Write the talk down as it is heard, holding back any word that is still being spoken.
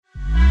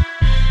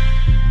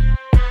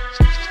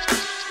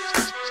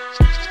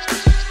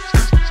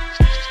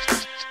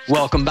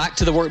Welcome back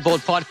to the Work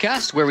Bold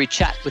podcast, where we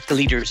chat with the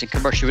leaders in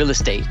commercial real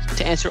estate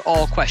to answer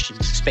all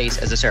questions of space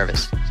as a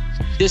service.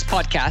 This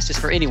podcast is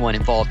for anyone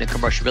involved in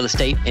commercial real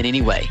estate in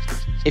any way.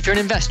 If you're an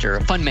investor,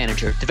 a fund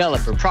manager,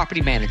 developer,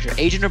 property manager,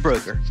 agent, or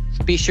broker,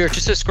 be sure to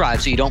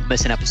subscribe so you don't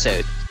miss an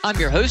episode. I'm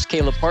your host,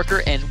 Caleb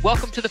Parker, and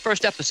welcome to the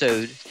first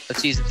episode of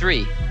Season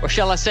 3, or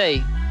shall I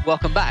say,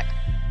 welcome back.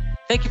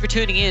 Thank you for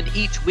tuning in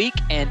each week,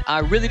 and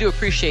I really do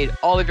appreciate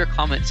all of your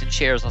comments and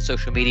shares on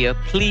social media.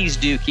 Please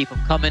do keep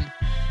them coming.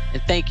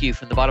 And thank you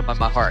from the bottom of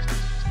my heart.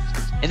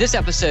 In this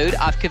episode,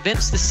 I've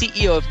convinced the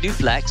CEO of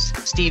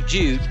Newflex, Steve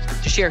Jude,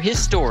 to share his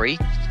story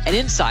and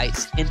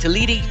insights into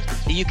leading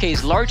the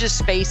UK's largest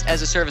space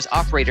as a service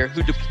operator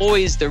who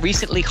deploys the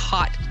recently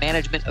hot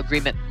management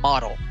agreement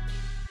model.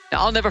 Now,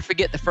 I'll never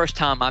forget the first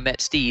time I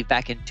met Steve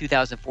back in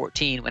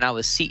 2014 when I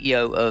was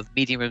CEO of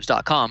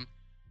meetingrooms.com.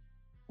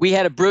 We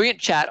had a brilliant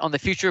chat on the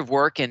future of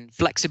work and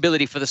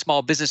flexibility for the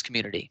small business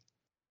community.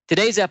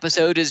 Today's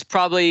episode is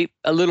probably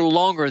a little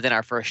longer than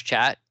our first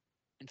chat.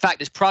 In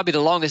fact, it's probably the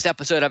longest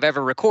episode I've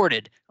ever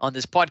recorded on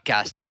this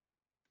podcast.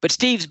 But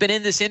Steve's been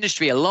in this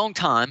industry a long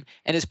time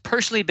and has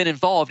personally been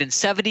involved in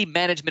 70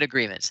 management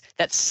agreements.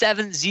 That's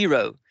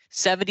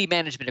 70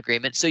 management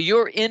agreements. So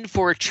you're in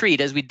for a treat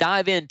as we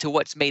dive into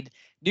what's made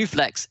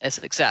Newflex a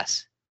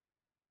success.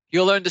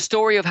 You'll learn the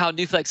story of how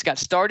Newflex got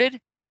started,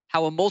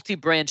 how a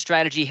multi-brand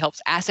strategy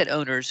helps asset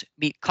owners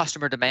meet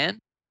customer demand,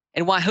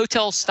 and why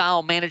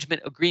hotel-style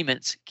management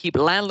agreements keep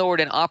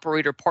landlord and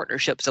operator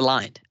partnerships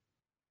aligned.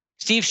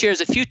 Steve shares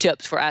a few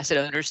tips for asset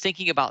owners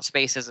thinking about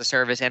space as a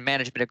service and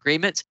management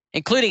agreements,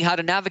 including how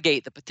to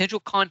navigate the potential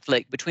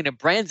conflict between a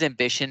brand's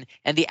ambition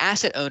and the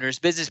asset owner's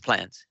business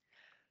plans.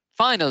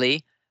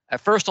 Finally,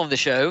 first on the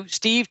show,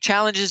 Steve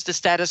challenges the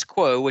status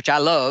quo, which I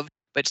love,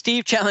 but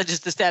Steve challenges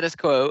the status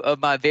quo of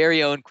my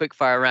very own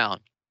quickfire round.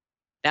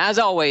 Now, as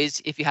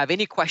always, if you have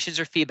any questions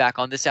or feedback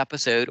on this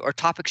episode or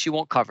topics you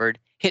want covered,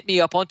 hit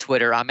me up on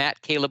Twitter. I'm at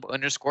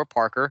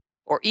Caleb_Parker,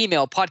 or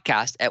email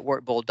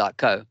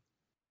podcast@workbold.co.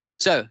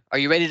 So, are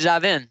you ready to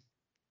dive in?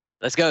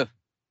 Let's go.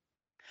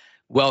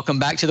 Welcome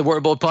back to the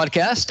Work Bold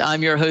podcast.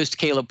 I'm your host,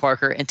 Caleb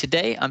Parker, and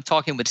today I'm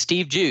talking with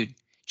Steve Jude,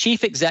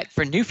 Chief Exec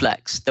for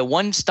Newflex, the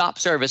one-stop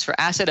service for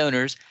asset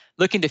owners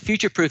looking to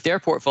future-proof their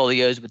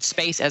portfolios with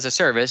space as a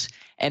service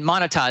and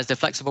monetize the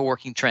flexible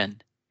working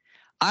trend.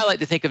 I like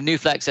to think of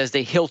Newflex as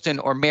the Hilton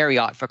or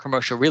Marriott for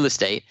commercial real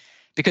estate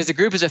because the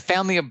group is a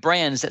family of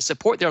brands that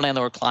support their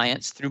landlord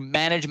clients through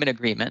management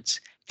agreements,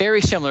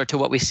 very similar to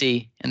what we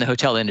see in the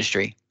hotel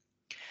industry.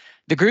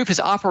 The group has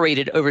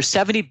operated over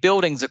 70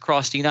 buildings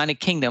across the United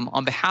Kingdom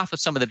on behalf of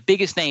some of the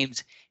biggest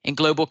names in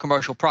global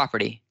commercial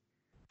property.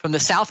 From the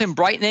south in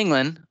Brighton,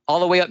 England, all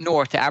the way up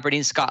north to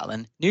Aberdeen,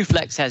 Scotland,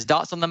 Newflex has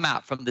dots on the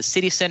map from the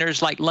city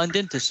centres like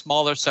London to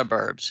smaller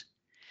suburbs.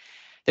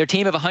 Their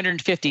team of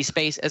 150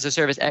 space as a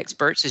service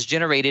experts has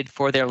generated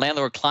for their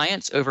landlord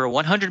clients over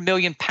 £100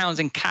 million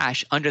in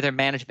cash under their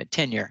management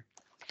tenure.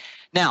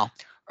 Now,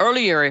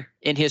 earlier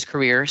in his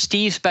career,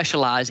 Steve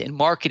specialized in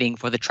marketing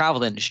for the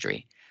travel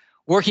industry,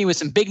 working with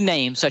some big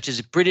names such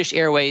as British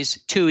Airways,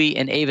 TUI,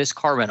 and Avis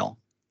Car Rental.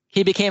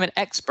 He became an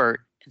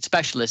expert and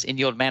specialist in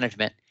yield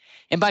management,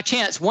 and by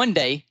chance, one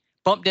day,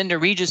 bumped into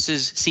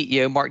Regis's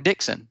CEO, Mark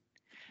Dixon.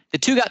 The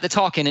two got to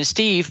talking, and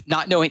Steve,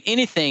 not knowing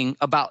anything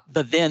about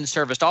the then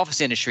serviced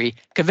office industry,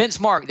 convinced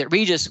Mark that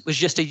Regis was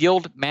just a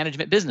yield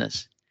management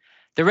business.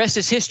 The rest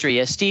is history,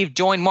 as Steve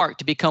joined Mark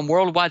to become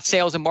worldwide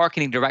sales and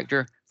marketing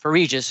director for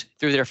Regis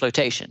through their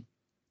flotation.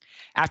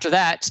 After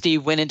that,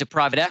 Steve went into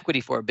private equity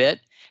for a bit,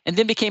 and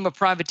then became a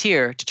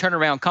privateer to turn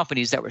around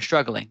companies that were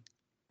struggling.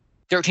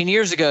 13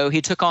 years ago,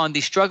 he took on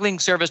the struggling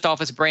serviced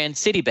office brand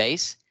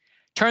Citybase,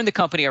 turned the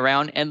company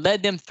around, and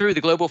led them through the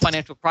global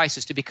financial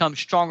crisis to become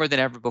stronger than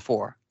ever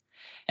before.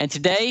 And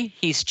today,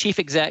 he's chief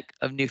exec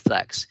of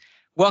Newflex.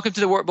 Welcome to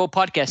the Work Bold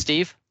podcast,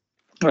 Steve.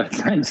 Well,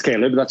 thanks,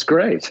 Caleb. That's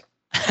great.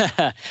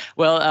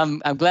 Well,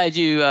 I'm glad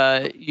you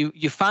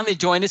finally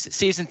joined us at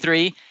season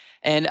 3,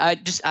 and I'm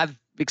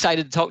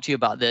excited to talk to you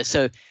about this.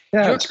 So,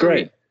 yeah, that's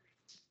great.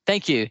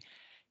 Thank you.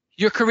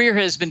 Your career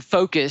has been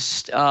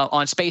focused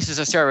on space as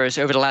a service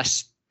over the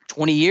last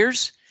 20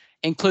 years,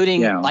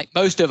 including, like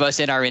most of us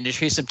in our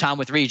industry, some time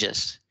with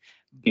Regis.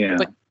 Yeah.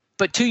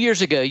 But 2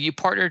 years ago, you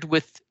partnered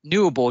with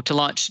Newable to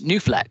launch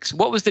Newflex.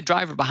 What was the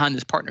driver behind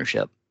this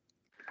partnership?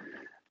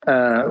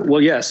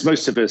 Well, yes,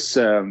 most of us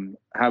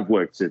have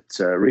worked at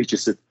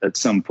Regis at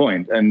some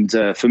point. And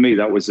for me,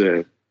 that was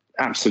a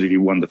absolutely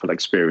wonderful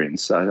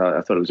experience.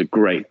 I thought it was a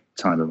great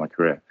time in my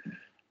career.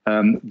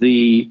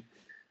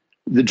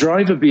 The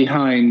driver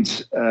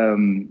behind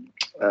becoming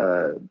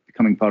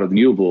part of the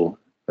Newable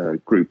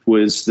group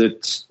was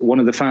that one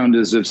of the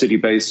founders of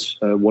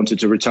Citybase wanted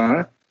to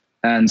retire.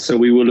 And so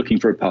we were looking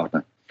for a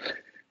partner.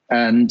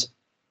 And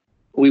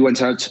we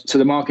went out to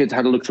the market,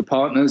 had a look for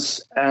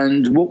partners.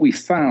 And what we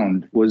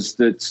found was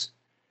that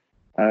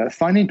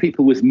finding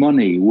people with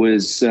money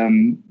was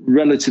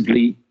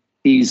relatively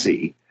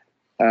easy.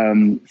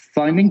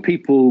 Finding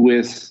people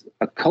with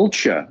a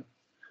culture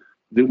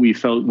that we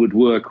felt would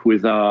work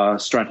with our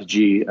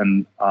strategy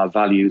and our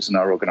values and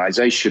our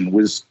organization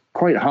was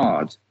quite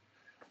hard.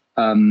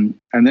 And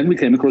then we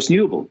came across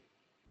Newable.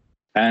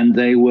 And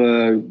they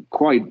were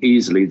quite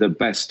easily the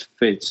best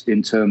fit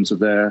in terms of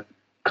their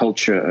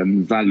culture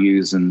and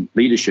values and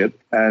leadership.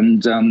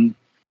 And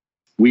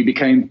we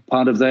became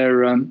part of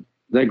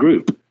their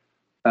group.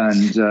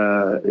 And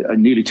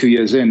nearly 2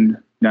 years in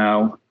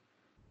now,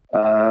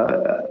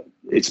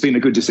 it's been a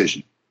good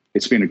decision.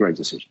 It's been a great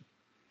decision.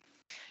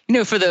 You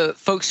know, for the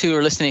folks who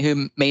are listening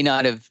who may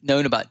not have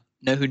know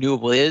who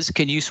Newable is,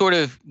 can you sort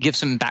of give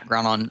some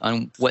background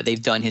on what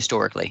they've done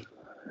historically?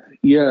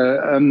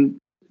 Yeah,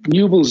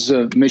 Newable's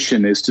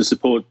mission is to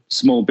support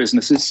small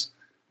businesses,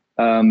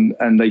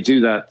 and they do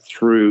that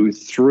through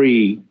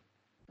three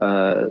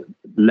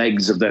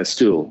legs of their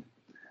stool.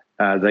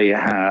 They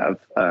have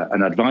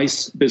an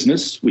advice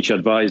business, which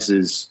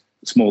advises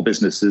small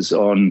businesses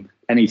on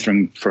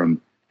anything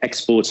from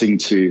exporting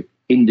to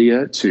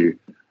India to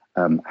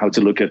how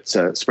to look at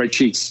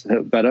spreadsheets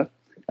better.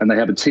 And they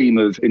have a team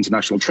of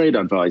international trade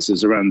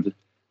advisors around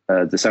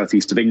the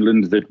southeast of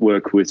England that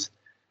work with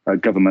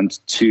government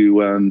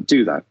to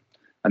do that.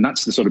 And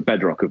that's the sort of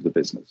bedrock of the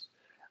business.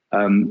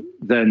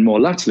 Then more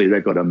latterly,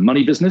 they've got a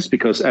money business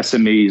because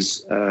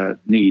SMEs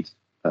need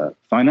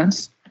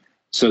finance.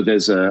 So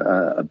there's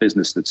a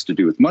business that's to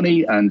do with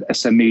money, and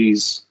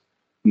SMEs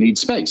need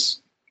space.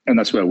 And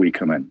that's where we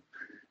come in.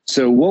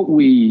 So what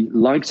we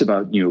liked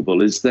about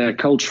Newable is their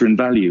culture and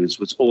values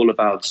was all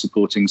about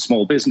supporting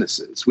small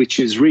businesses, which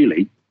is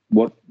really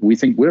what we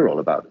think we're all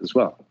about as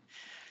well.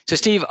 So,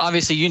 Steve,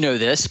 obviously you know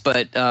this,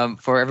 but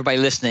for everybody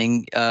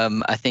listening,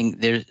 I think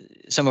there's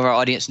some of our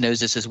audience knows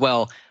this as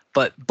well.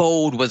 But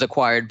Bold was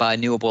acquired by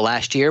Newable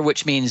last year,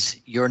 which means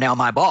you're now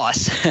my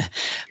boss.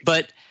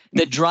 But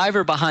the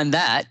driver behind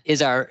that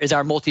is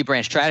our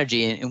multi-brand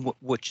strategy,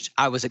 which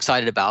I was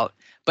excited about.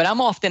 But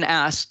I'm often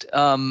asked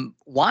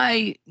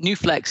why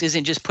Newflex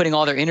isn't just putting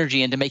all their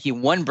energy into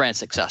making one brand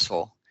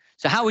successful.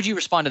 So how would you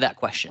respond to that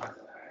question?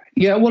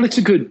 Yeah, well, it's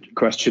a good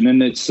question,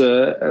 and it's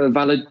a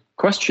valid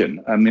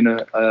question. I mean,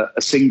 a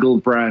single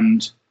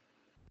brand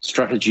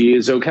strategy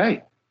is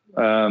okay.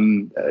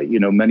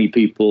 Many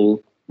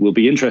people will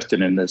be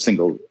interested in a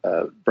single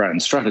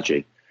brand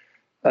strategy.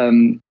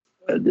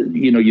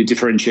 You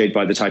differentiate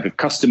by the type of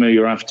customer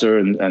you're after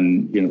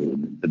and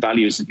the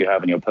values that you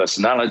have in your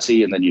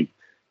personality, and then you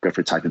go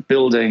for a type of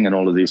building and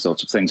all of these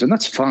sorts of things. And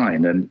that's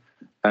fine.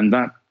 And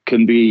that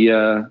can be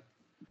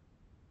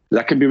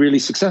really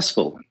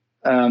successful.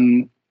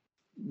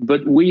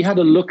 But we had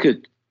a look at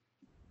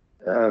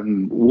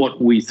what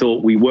we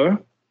thought we were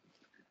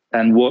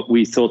and what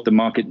we thought the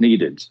market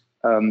needed.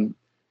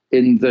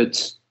 In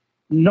that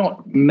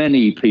not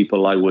many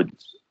people, I would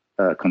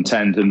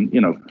contend,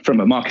 and from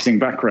a marketing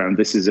background,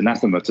 this is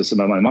anathema to some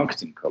of my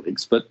marketing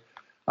colleagues, but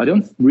I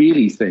don't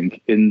really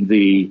think in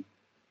the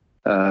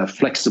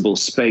flexible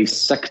space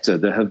sector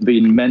there have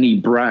been many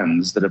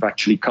brands that have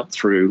actually cut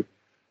through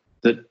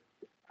that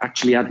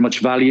actually add much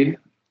value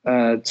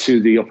to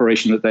the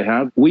operation that they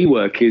have.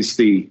 WeWork is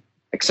the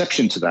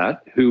exception to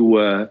that, who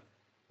were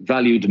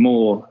valued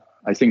more,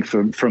 I think,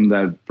 from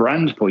their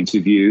brand point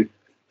of view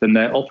than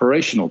their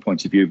operational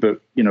point of view.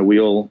 But we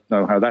all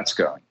know how that's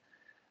going.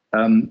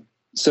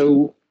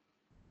 So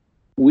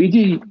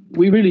we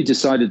really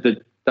decided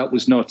that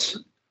was not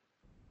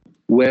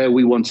where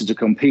we wanted to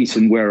compete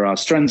and where our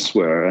strengths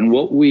were. And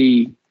what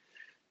we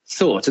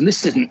thought, and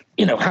this didn't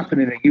happen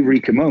in a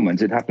eureka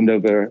moment, it happened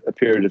over a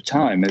period of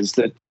time, is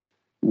that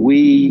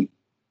we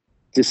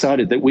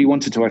decided that we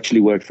wanted to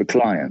actually work for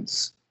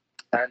clients.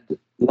 And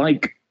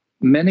like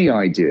many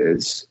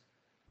ideas,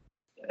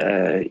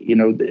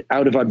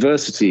 out of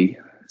adversity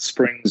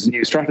springs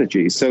new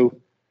strategies. So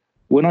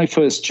when I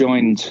first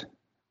joined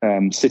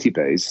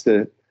Citybase,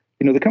 the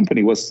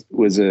company was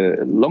a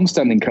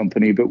long-standing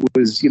company, but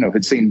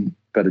had seen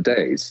better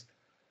days,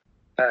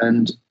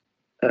 and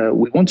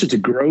we wanted to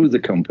grow the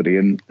company.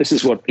 And this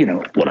is what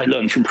I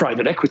learned from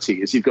private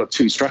equity is you've got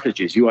two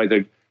strategies. You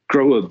either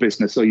grow a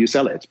business or you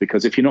sell it,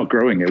 because if you're not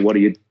growing it, what are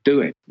you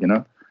doing?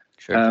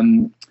 Sure.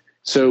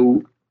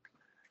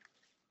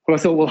 I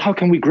thought, how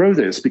can we grow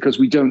this? Because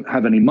we don't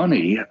have any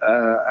money.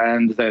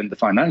 And then the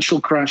financial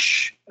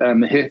crash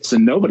hits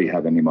and nobody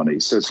had any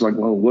money. So it's like,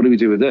 what do we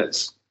do with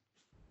this?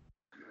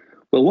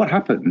 Well, what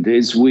happened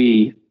is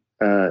we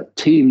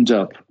teamed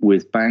up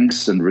with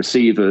banks and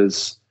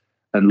receivers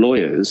and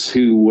lawyers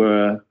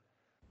who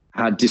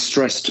had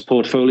distressed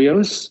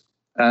portfolios.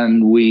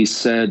 And we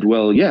said,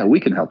 we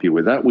can help you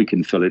with that. We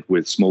can fill it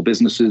with small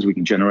businesses. We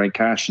can generate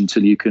cash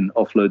until you can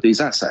offload these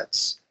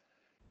assets.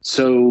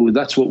 So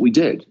that's what we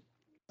did.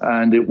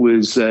 And it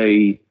was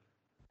a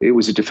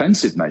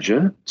defensive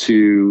measure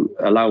to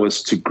allow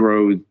us to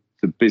grow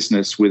the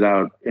business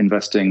without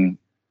investing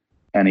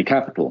any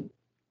capital.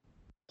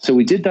 So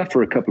we did that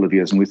for a couple of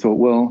years, and we thought,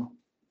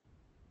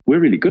 we're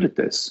really good at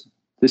this.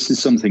 This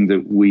is something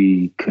that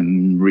we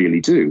can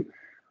really do.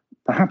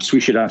 Perhaps we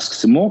should ask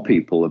some more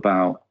people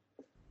about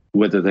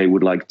whether they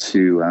would like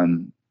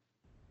to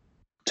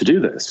do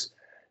this.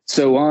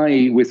 So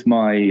I, with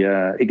my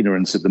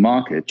ignorance of the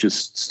market,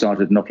 just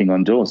started knocking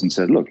on doors and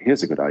said, look,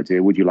 here's a good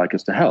idea. Would you like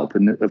us to help?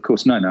 And of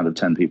course, 9 out of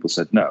 10 people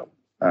said no.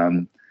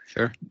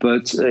 Sure.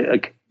 But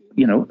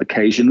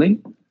occasionally,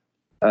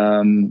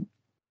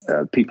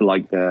 people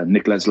like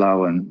Nick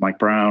Leslau and Mike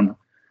Brown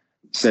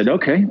said,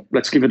 "Okay,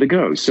 let's give it a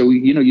go." So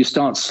you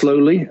start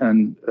slowly,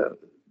 and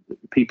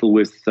people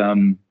with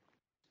who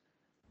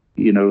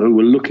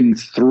were looking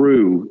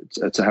through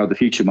to how the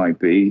future might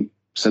be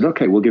said,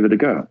 "Okay, we'll give it a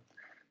go."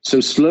 So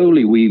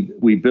slowly,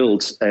 we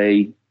built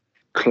a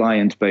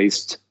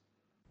client-based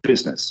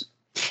business.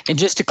 And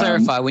just to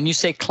clarify, when you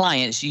say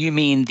clients, you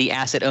mean the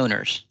asset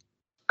owners?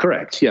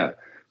 Correct. Yeah.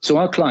 So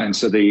our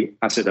clients are the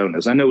asset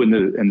owners. I know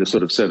in the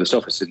sort of service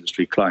office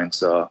industry,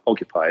 clients are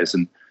occupiers,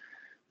 and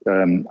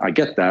I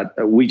get that.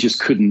 We just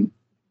couldn't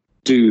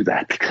do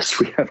that because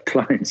we have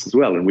clients as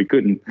well, and we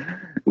couldn't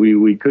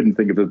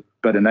think of a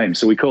better name.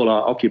 So we call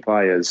our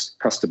occupiers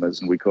customers,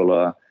 and we call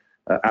our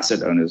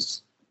asset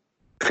owners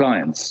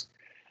clients.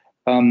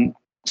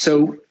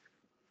 So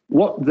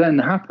what then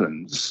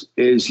happens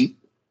is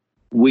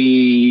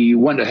we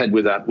went ahead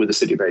with that with the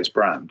Citybase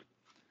brand,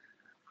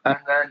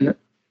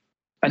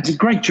 and did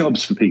great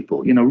jobs for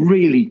people.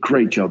 Really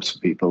great jobs for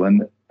people,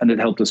 and it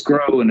helped us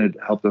grow and it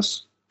helped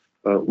us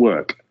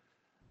work.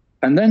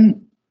 And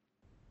then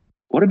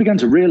what I began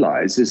to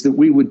realize is that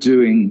we were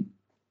doing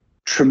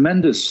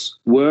tremendous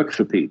work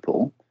for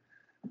people,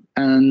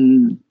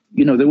 and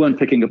they weren't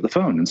picking up the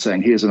phone and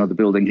saying, "Here's another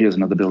building, here's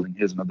another building,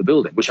 here's another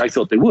building," which I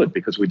thought they would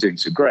because we're doing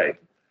so great.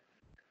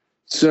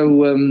 So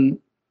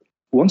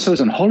once I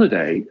was on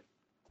holiday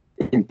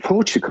in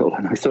Portugal,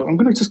 and I thought, I'm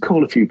going to just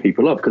call a few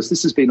people up because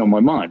this has been on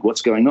my mind.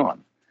 What's going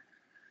on?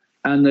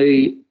 And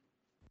they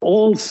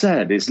all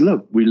said is,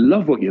 "Look, we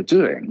love what you're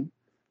doing.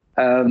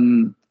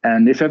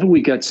 And if ever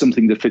we get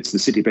something that fits the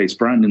Citybase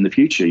brand in the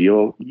future,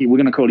 we're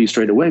going to call you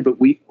straight away. But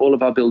all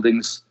of our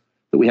buildings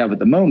that we have at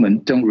the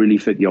moment don't really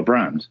fit your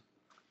brand."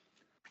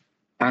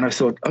 And I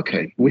thought,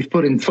 okay, we've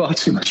put in far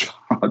too much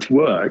hard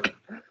work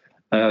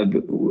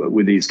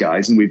with these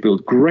guys, and we've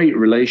built great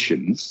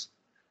relations.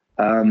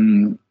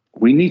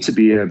 We need to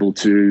be able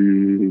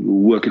to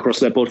work across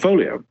their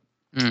portfolio.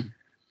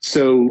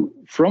 So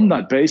from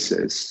that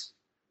basis,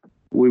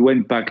 we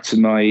went back to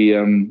my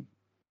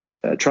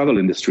travel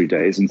industry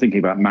days and thinking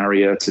about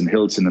Marriott and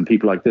Hilton and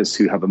people like this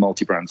who have a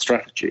multi-brand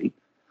strategy.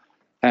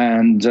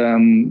 And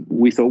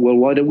we thought, well,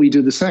 why don't we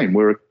do the same?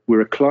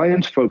 We're a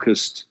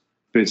client-focused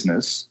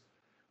business.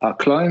 Our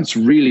clients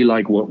really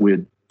like what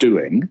we're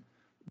doing,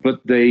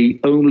 but they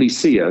only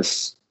see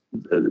us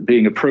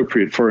being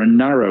appropriate for a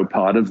narrow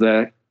part of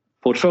their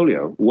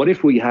portfolio. What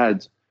if we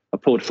had a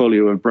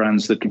portfolio of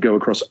brands that could go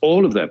across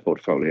all of their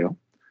portfolio,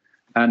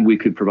 and we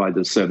could provide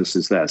those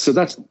services there? So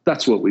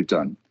that's what we've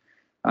done.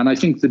 And I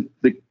think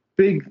the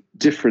big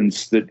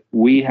difference that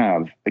we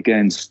have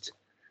against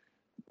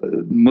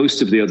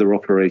most of the other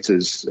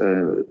operators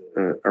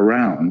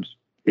around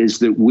is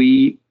that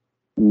we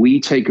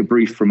take a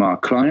brief from our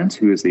client,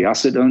 who is the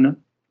asset owner,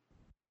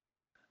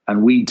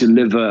 and we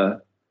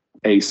deliver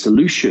a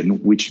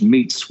solution which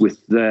meets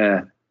with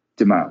their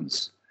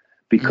demands,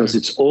 because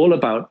it's all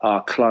about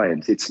our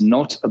client. It's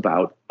not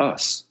about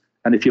us.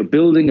 And if you're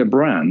building a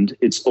brand,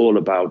 it's all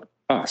about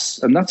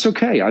us. And that's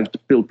okay. I've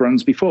built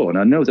brands before, and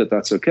I know that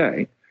that's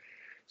okay.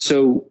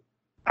 So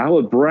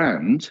our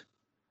brand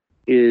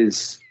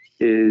is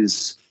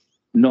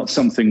not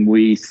something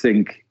we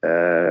think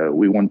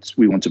we want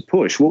to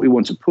push. What we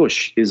want to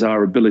push is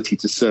our ability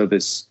to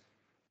service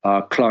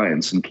our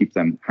clients and keep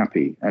them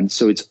happy. And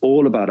so it's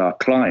all about our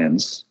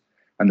clients,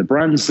 and the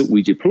brands that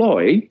we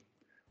deploy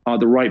are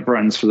the right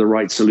brands for the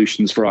right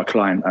solutions for our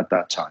client at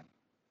that time.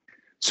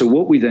 So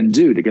what we then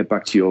do, to get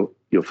back to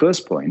your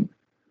first point,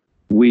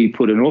 we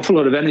put an awful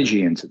lot of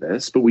energy into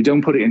this, but we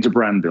don't put it into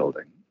brand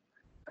building.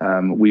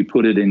 We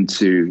put it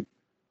into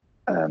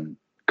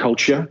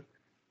culture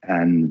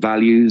and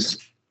values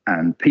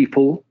and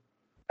people,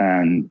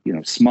 and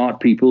smart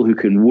people who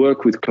can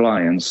work with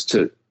clients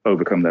to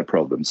overcome their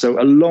problems.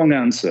 So a long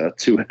answer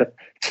to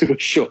a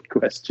short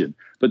question,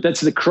 but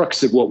that's the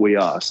crux of what we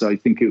are. So I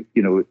think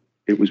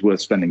it was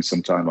worth spending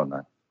some time on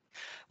that.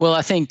 Well,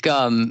 I think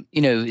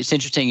it's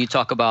interesting you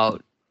talk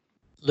about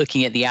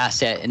looking at the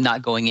asset and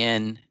not going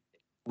in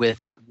with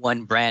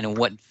one brand and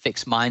one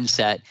fixed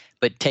mindset,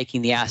 but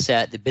taking the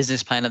asset, the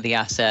business plan of the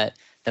asset,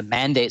 the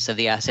mandates of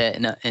the asset,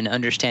 and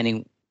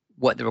understanding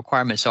what the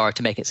requirements are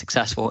to make it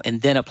successful,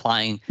 and then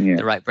applying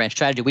the right brand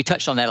strategy. We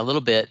touched on that a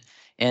little bit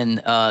in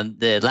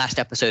the last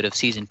episode of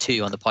season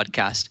 2 on the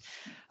podcast.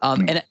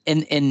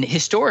 And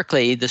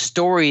historically, the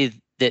story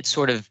that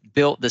sort of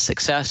built the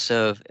success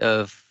of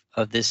the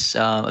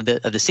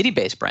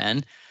Citybase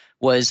brand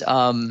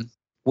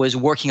was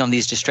working on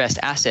these distressed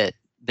asset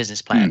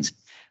business plans.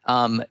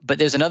 But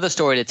there's another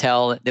story to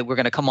tell that we're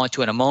going to come on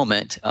to in a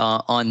moment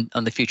on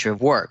the future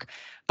of work.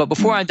 But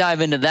before I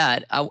dive into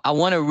that, I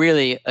want to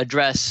really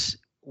address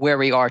where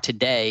we are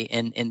today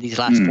in these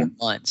last 4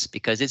 months,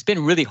 because it's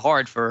been really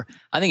hard for,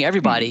 I think,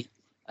 everybody,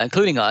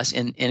 including us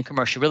in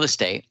commercial real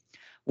estate.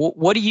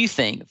 What do you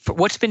think?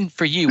 What's been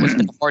for you? What's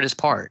been the hardest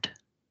part?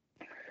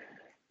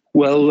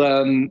 Well,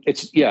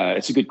 it's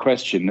a good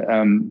question.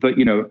 But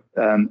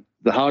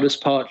The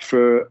hardest part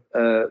for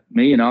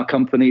me and our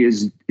company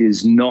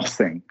is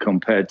nothing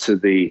compared to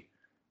the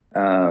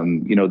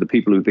the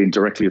people who've been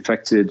directly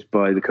affected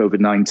by the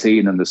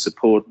COVID-19 and the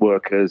support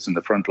workers and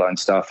the frontline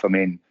staff. I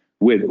mean,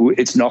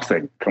 it's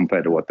nothing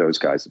compared to what those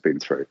guys have been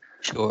through.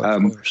 Sure,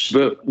 of course.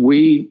 But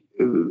we,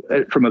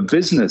 from a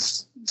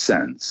business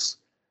sense,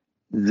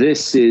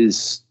 this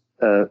is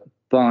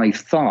by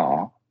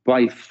far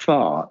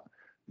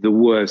the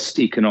worst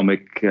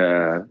economic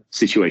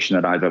situation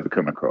that I've ever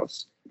come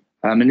across.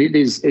 And it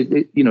is,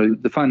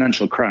 the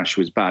financial crash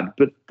was bad,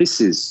 but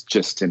this is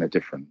just in a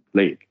different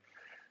league.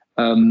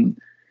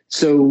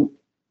 So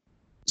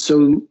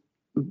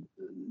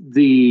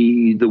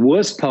the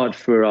worst part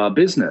for our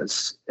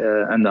business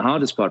and the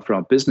hardest part for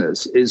our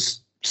business is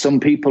some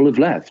people have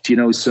left.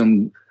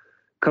 Some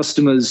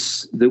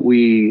customers that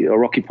we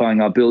are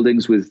occupying our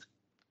buildings with,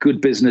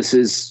 good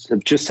businesses,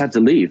 have just had to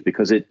leave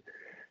because it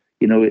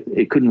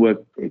couldn't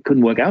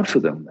work out for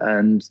them.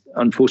 And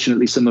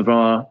unfortunately, some of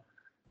our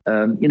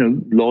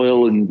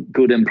loyal and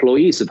good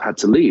employees have had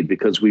to leave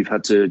because we've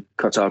had to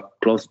cut our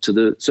cloth to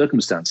the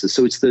circumstances.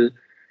 So it's the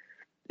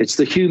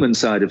human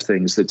side of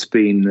things that's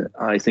been,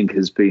 I think,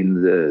 has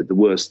been the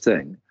worst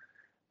thing.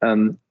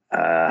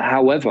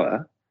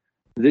 However,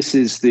 this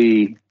is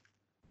the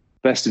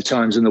best of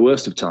times and the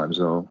worst of times,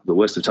 or the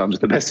worst of times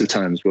and the best of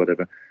times,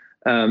 whatever.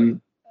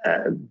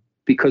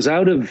 Because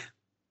out of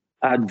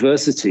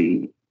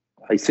adversity,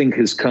 I think,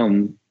 has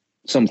come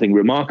something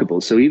remarkable.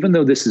 So even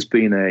though this has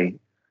been a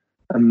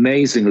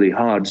amazingly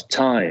hard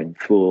time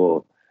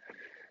for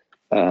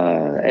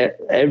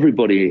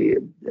everybody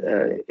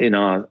in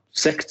our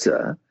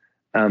sector,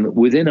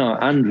 within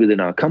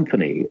our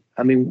company,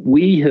 I mean,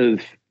 we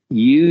have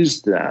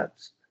used that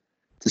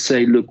to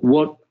say, look,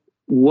 what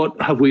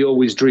have we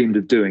always dreamed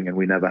of doing and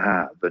we never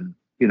have? And,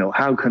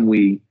 how can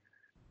we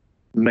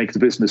make the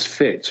business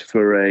fit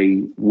for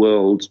a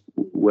world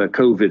where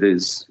COVID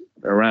is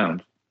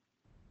around?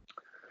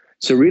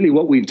 So really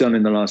what we've done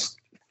in the last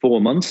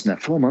 4 months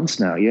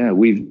now, yeah,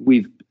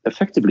 we've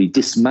effectively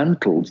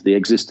dismantled the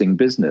existing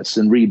business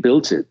and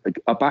rebuilt it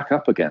back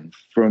up again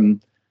from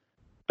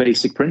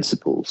basic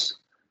principles.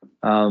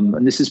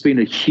 And this has been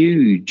a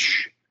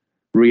huge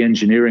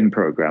re-engineering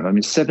program. I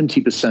mean,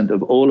 70%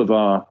 of all of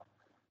our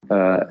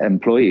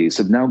employees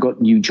have now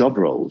got new job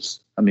roles.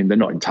 I mean, they're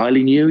not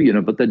entirely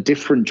new, but they're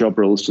different job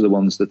roles to the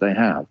ones that they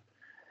have.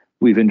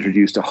 We've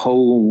introduced a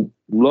whole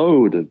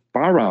load of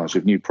barrage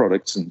of new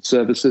products and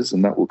services,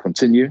 and that will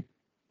continue.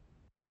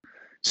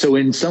 So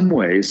in some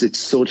ways, it's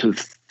sort of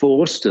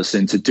forced us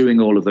into doing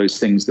all of those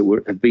things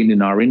that have been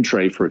in our in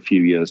tray for a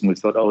few years. And we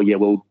thought, oh, yeah,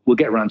 well, we'll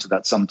get around to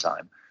that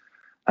sometime.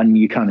 And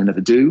you kind of never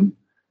do.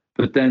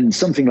 But then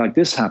something like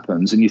this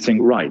happens and you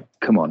think, right,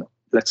 come on,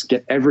 let's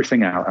get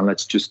everything out and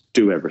let's just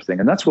do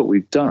everything. And that's what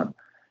we've done.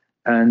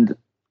 And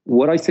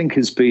what I think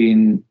has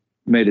been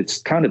made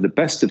it kind of the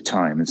best of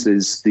times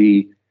is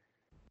the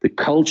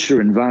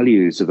culture and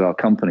values of our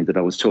company that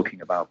I was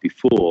talking about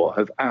before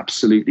have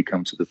absolutely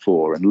come to the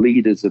fore, and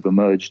leaders have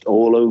emerged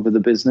all over the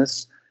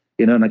business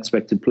in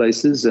unexpected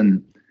places.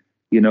 And,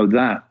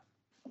 that,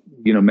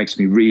 makes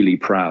me really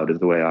proud of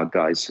the way our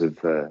guys have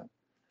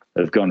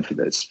gone for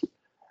this.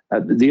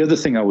 The other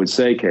thing I would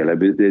say,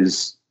 Caleb,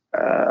 is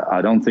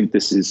I don't think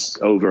this is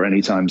over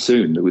anytime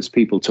soon. There was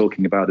people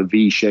talking about a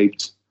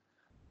V-shaped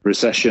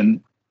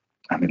recession.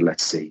 I mean,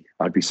 let's see.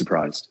 I'd be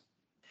surprised.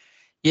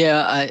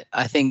 Yeah,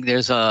 I think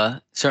there's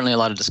certainly a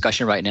lot of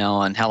discussion right now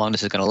on how long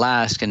this is going to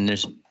last, and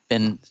there's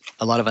been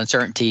a lot of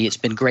uncertainty. It's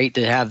been great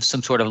to have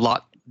some sort of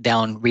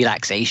lockdown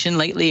relaxation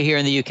lately here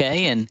in the UK,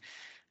 and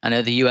I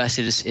know the US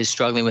is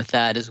struggling with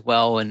that as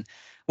well. And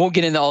won't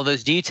get into all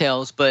those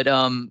details, but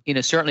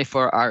certainly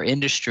for our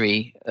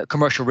industry,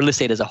 commercial real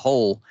estate as a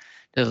whole,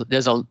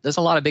 there's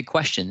a lot of big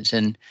questions,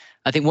 and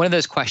I think one of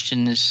those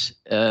questions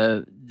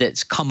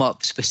that's come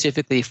up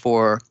specifically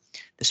for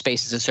the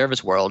space as a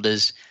service world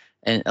is,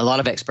 and a lot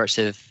of experts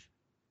have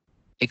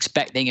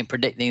expecting and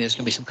predicting there's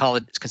going to be some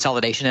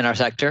consolidation in our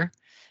sector.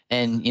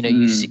 And,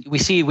 we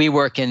see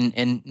WeWork and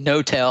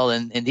Knotel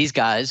and these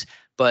guys,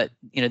 but,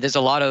 there's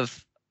a lot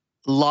of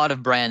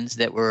brands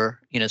that were,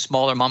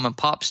 smaller mom and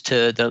pops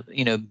to the,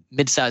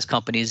 mid-sized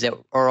companies that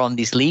are on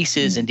these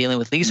leases and dealing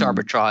with lease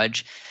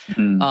arbitrage.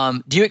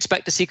 Do you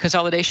expect to see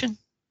consolidation?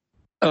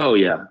 Oh,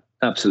 yeah,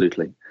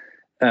 absolutely.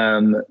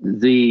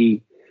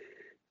 There's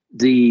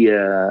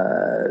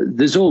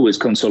always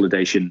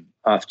consolidation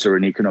after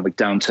an economic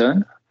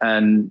downturn,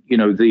 and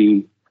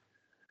the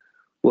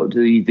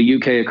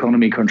UK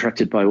economy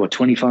contracted by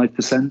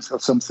 25% or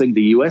something.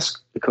 The US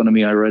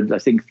economy, I read, I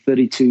think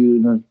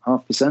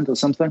 32.5% or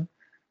something.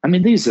 I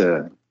mean, these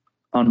are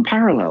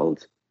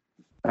unparalleled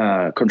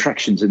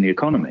contractions in the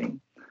economy,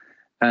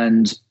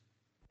 and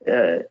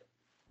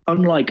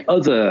unlike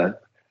other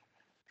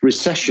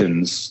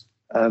recessions,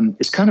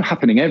 it's kind of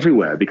happening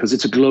everywhere because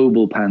it's a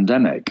global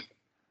pandemic.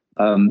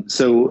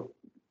 So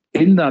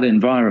in that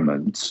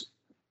environment,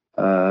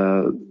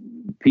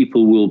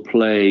 people will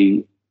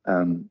play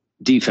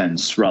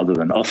defense rather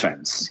than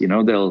offense.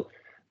 There'll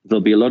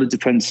be a lot of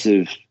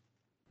defensive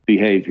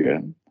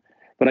behavior.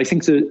 But I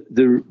think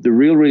the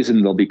real reason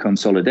there'll be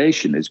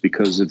consolidation is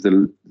because of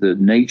the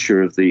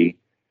nature of the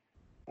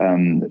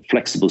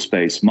flexible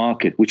space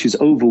market, which is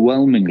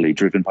overwhelmingly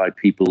driven by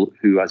people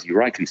who, as you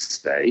rightly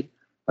say,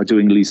 are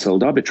doing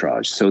leasehold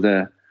arbitrage. So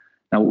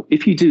now,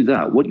 if you do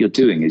that, what you're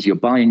doing is you're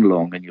buying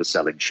long and you're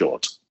selling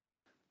short.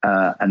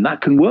 And that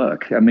can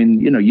work. I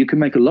mean, you can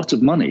make a lot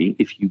of money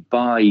if you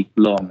buy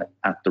long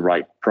at the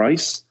right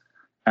price.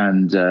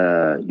 And,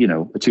 a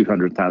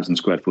 200,000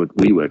 square foot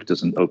WeWork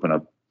doesn't open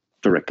up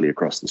directly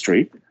across the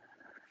street.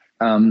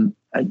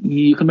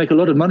 You can make a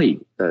lot of money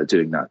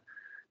doing that.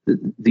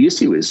 The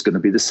issue is going to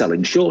be the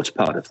selling short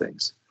part of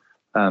things.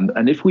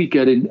 And if we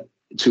get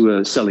into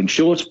a selling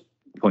short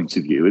point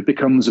of view, it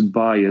becomes a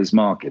buyer's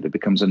market. It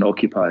becomes an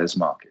occupier's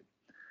market.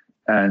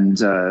 And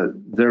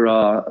there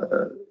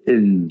are,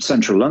 in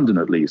central London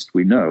at least,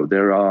 we know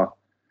there are,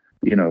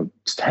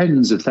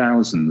 tens of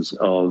thousands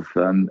of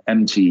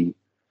empty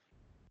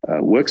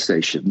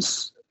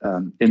workstations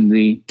in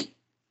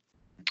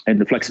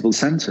the flexible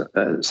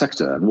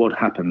sector. And what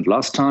happened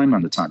last time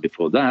and the time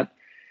before that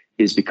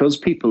is because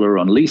people are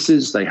on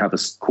leases, they have a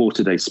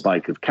quarter-day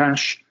spike of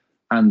cash,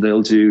 and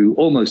they'll do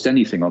almost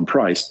anything on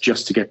price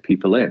just to get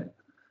people in.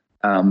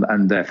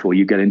 And therefore,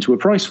 you get into a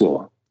price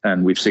war.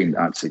 And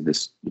I've seen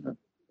this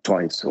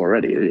twice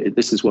already.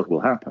 This is what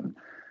will happen.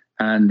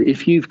 And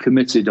if you've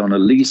committed on a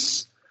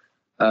lease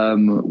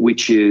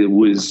which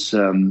was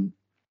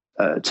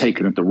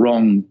taken at the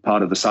wrong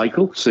part of the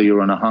cycle, so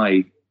you're on a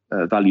high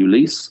value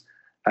lease,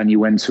 and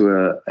you went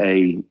to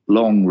a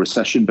long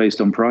recession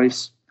based on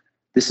price,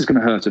 this is going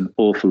to hurt an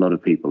awful lot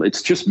of people.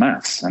 It's just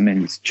maths. I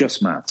mean, it's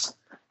just maths.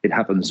 It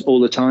happens all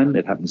the time.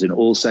 It happens in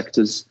all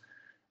sectors.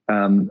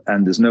 And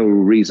there's no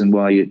reason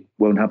why it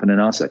won't happen in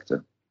our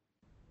sector.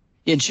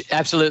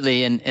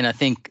 Absolutely. And I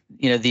think,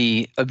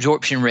 the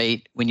absorption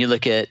rate, when you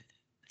look at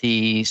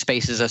the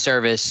space as a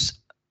service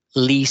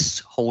lease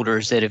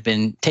holders that have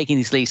been taking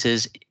these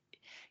leases,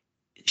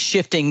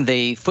 shifting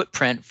the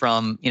footprint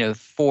from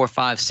 4,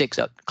 5, 6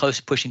 up close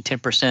to pushing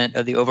 10%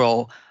 of the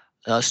overall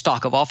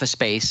stock of office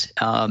space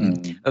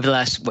over the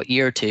last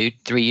year or 2,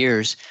 3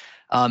 years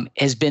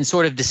has been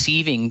sort of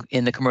deceiving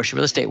in the commercial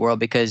real estate world,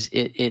 because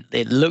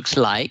it looks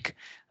like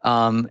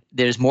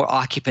there's more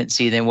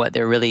occupancy than what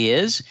there really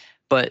is,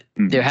 but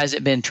there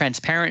hasn't been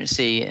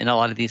transparency in a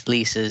lot of these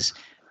leases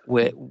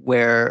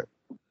where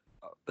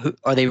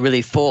are they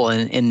really full,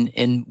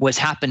 and what's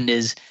happened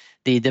is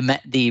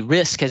the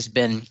risk has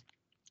been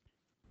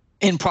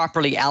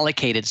improperly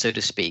allocated, so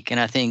to speak. And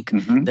I think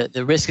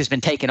the risk has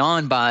been taken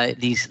on by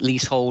these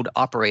leasehold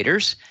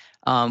operators,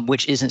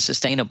 which isn't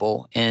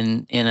sustainable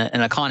in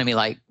an economy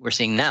like we're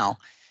seeing now.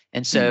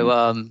 And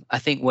so I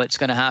think what's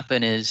going to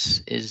happen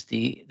is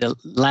the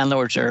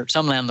landlords,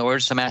 some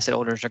asset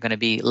holders are going to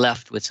be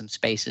left with some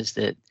spaces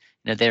that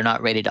they're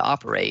not ready to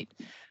operate.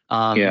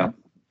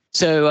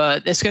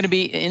 So it's going to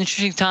be an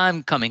interesting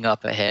time coming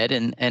up ahead.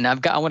 And I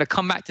want to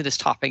come back to this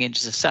topic in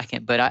just a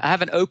second, but I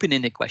have an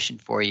open-ended question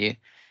for you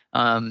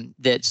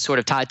that's sort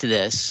of tied to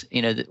this.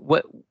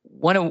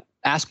 Want to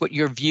ask what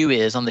your view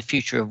is on the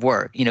future of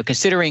work.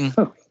 Considering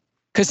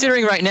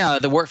right now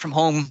the work from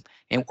home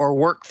or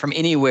work from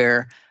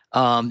anywhere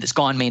that's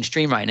gone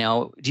mainstream right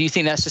now. Do you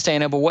think that's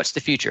sustainable? What's the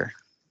future?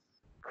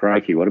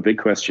 Crikey, what a big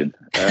question.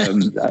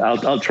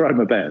 I'll try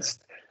my best.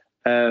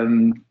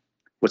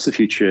 What's the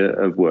future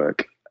of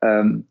work?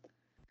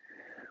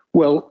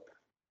 Well,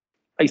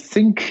 I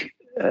think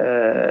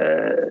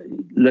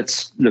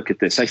let's look at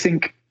this. I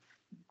think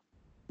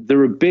there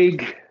are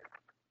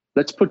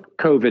let's put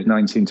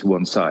COVID-19 to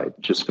one side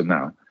just for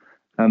now.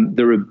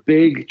 There are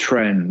big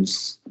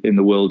trends in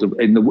the world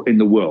in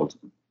the world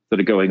that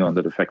are going on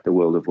that affect the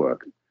world of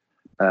work.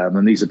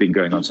 And these have been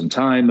going on some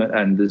time,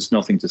 and there's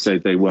nothing to say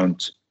they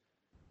won't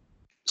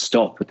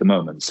stop at the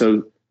moment.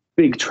 So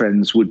big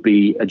trends would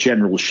be a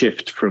general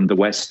shift from the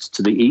West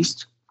to the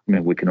East.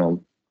 We can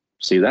all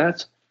see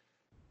that.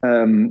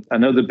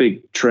 Another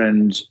big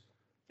trend,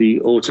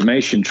 the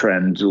automation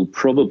trend, will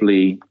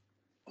probably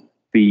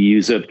be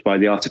usurped by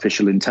the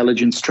artificial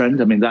intelligence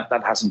trend. I mean, that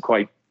hasn't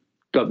quite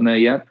gotten there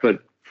yet, but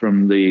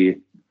from the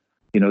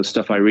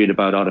stuff I read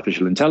about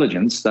artificial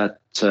intelligence, that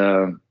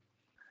could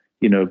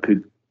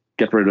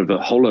get rid of a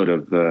whole load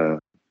of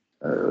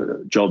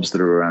jobs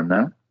that are around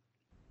now.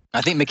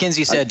 I think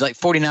McKinsey said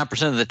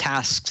 49% of the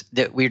tasks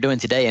that we're doing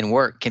today in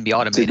work can be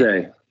automated.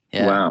 Today.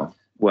 Yeah.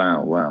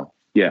 Wow.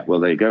 Yeah, well,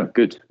 there you go.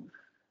 Good.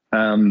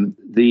 I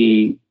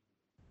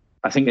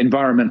think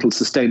environmental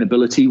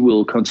sustainability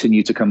will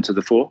continue to come to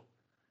the fore.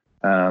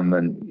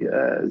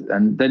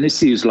 And then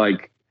issues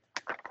like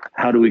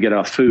how do we get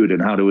our food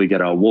and how do we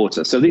get our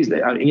water? So these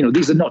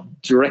are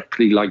not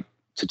directly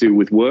to do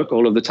with work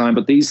all of the time,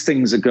 but these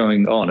things are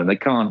going on and they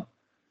can't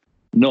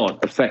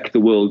not affect the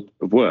world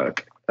of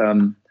work.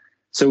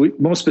 So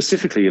more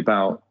specifically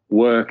about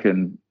work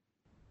and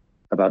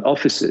about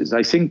offices,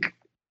 I think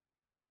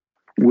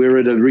we're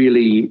at a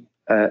really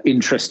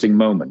interesting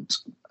moment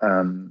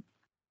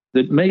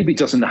that maybe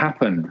doesn't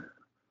happen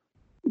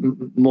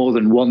more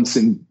than once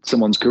in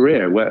someone's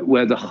career,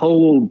 where the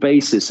whole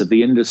basis of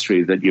the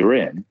industry that you're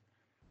in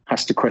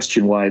has to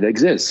question why it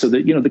exists. So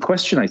that, the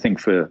question I think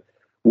for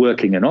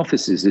working in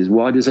offices is,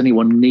 why does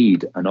anyone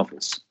need an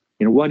office?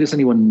 Why does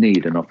anyone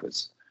need an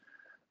office?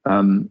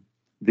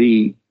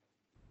 The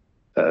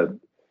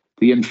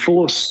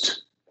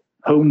enforced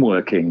home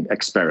working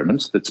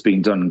experiment that's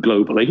been done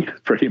globally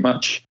pretty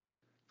much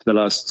for the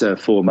last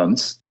 4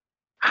 months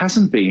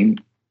hasn't been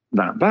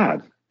that bad.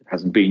 It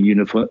hasn't been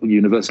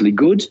universally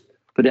good,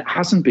 but it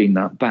hasn't been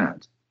that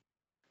bad.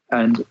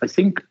 And I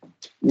think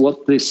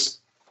what this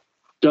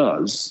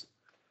does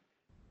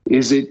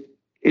is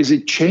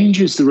it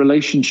changes the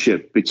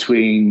relationship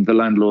between the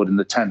landlord and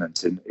the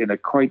tenant in a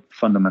quite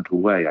fundamental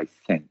way, I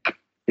think,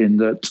 in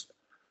that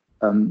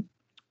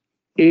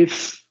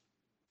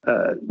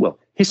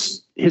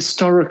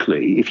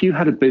historically, if you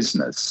had a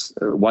business,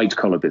 a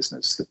white-collar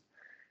business,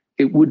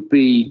 it would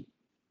be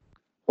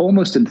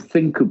almost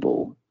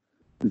unthinkable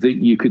that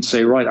you could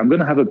say, right, I'm going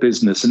to have a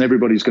business and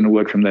everybody's going to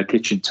work from their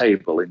kitchen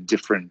table in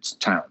different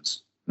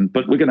towns,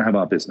 but we're going to have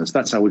our business.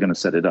 That's how we're going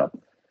to set it up.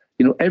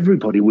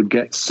 Everybody would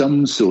get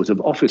some sort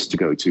of office to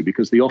go to,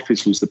 because the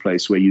office was the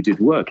place where you did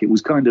work. It was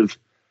kind of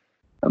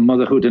a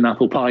motherhood and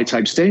apple pie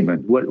type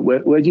statement.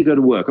 Where do you go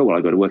to work? Oh, well,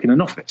 I go to work in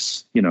an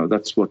office.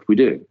 That's what we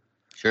do.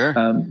 Sure.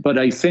 But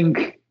I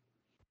think,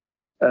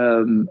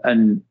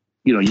 and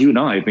you and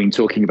I have been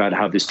talking about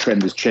how this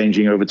trend is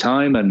changing over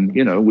time, and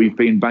we've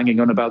been banging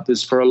on about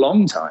this for a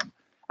long time,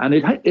 and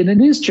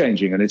it is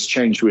changing, and it's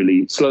changed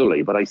really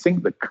slowly. But I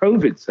think the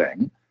COVID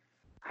thing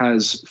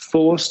has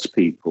forced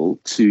people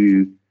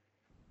to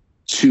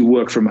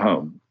work from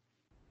home,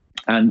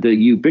 and the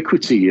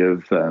ubiquity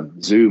of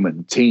Zoom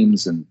and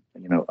Teams and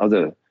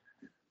other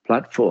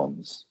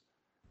platforms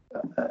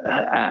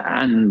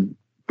and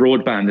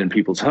broadband in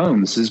people's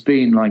homes has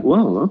been like,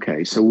 well,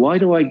 okay, so why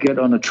do I get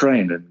on a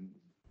train and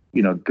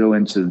go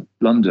into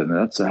London?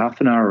 That's a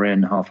half an hour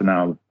in, half an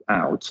hour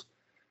out,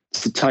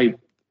 to type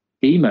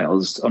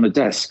emails on a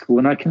desk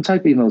when I can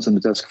type emails on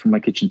the desk from my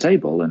kitchen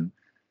table and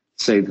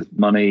save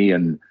money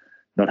and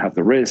not have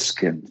the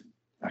risk, and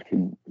I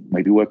can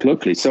maybe work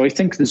locally. So I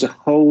think there's a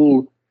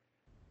whole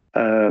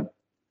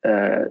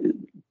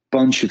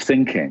bunch of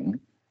thinking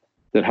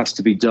that has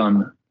to be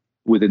done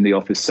within the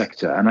office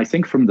sector. And I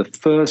think from the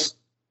first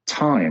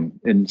time,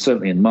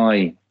 certainly in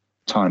my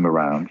time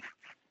around,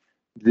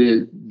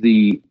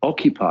 the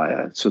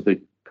occupier, so the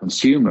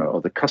consumer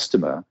or the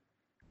customer,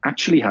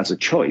 actually has a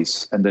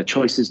choice, and their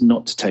choice is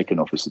not to take an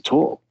office at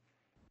all.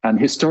 And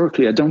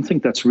historically, I don't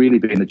think that's really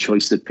been a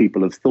choice that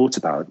people have thought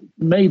about,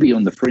 maybe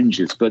on the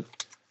fringes. But,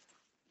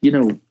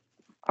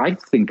 I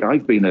think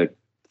I've been a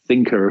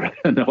thinker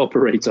and an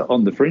operator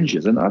on the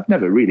fringes, and I've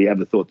never really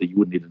ever thought that you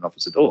wouldn't need an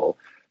office at all.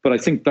 But I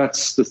think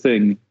that's the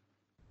thing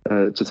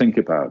to think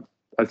about.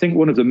 I think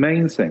one of the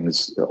main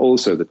things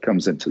also that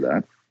comes into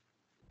that,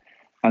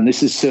 and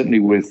this is certainly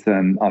with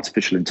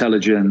artificial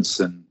intelligence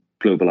and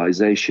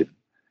globalization,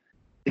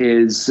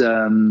 is,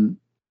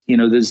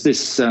 there's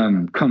this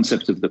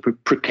concept of the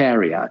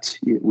precariat,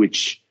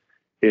 which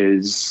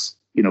is,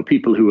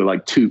 people who are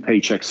like 2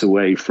 paychecks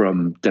away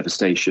from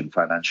devastation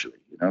financially,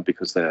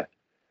 because they're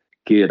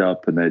geared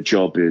up and their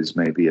job is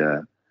maybe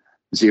a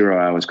 0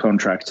 hours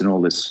contract and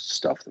all this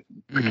stuff, the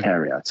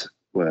precariat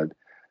word.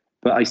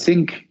 But I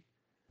think,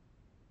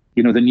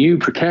 the new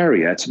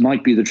precariat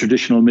might be the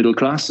traditional middle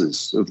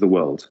classes of the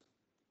world,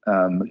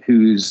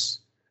 whose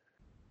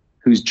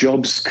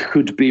jobs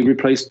could be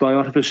replaced by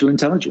artificial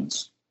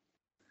intelligence.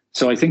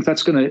 So I think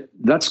that's going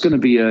to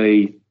be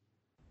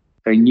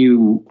a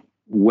new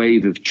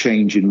wave of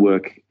change in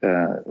work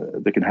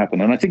that can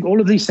happen. And I think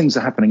all of these things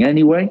are happening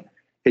anyway.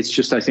 It's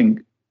just, I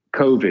think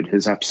COVID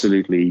has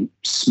absolutely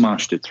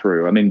smashed it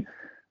through. I mean,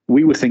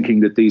 we were thinking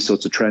that these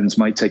sorts of trends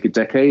might take a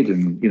decade,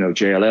 and,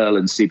 JLL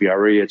and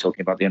CBRE are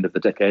talking about the end of the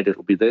decade,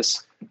 it'll be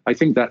this. I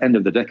think that end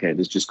of the decade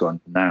has just gone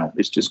now.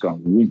 It's just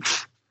gone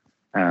woof.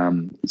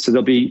 So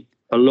there'll be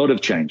a lot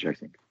of change, I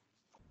think.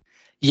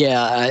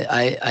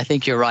 Yeah, I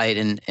think you're right.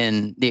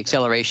 And the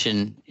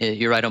acceleration,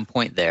 you're right on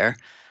point there.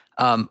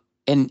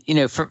 And,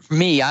 for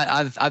me,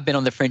 I've been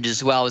on the fringes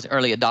as well. I was an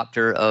early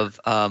adopter of,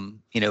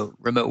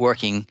 remote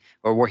working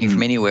or working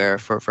from anywhere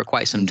for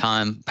quite some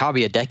time,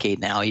 probably a decade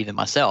now, even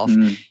myself.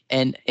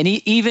 And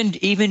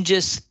even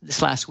just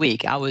this last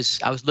week, I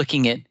was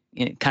looking at,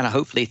 kind of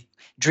hopefully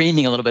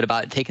dreaming a little bit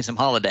about taking some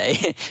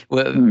holiday,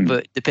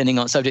 but depending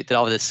on subject to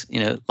all this,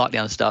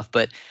 lockdown stuff.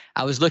 But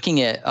I was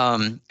looking at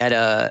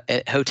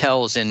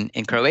hotels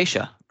in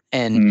Croatia,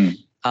 and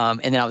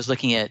then I was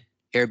looking at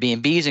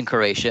Airbnbs in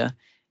Croatia.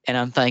 And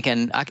I'm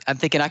thinking I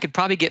could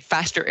probably get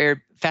faster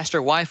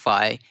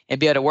Wi-Fi and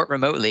be able to work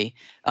remotely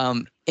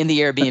in the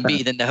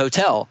Airbnb than the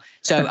hotel.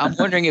 So I'm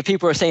wondering if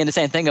people are saying the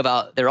same thing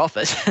about their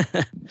office.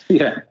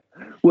 Yeah,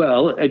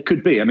 well, it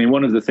could be. I mean,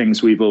 one of the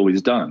things we've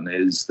always done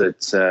is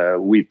that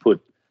we put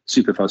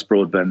superfast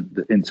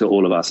broadband into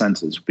all of our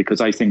centers,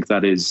 because I think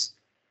that is,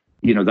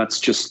 that's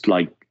just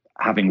like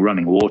having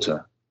running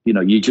water.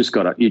 You just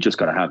gotta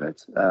have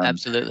it.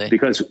 Absolutely.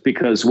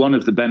 Because one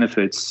of the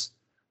benefits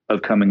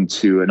of coming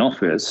to an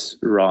office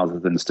rather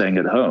than staying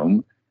at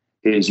home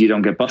is you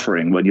don't get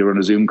buffering when you're on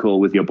a Zoom call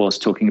with your boss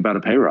talking about a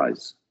pay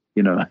rise.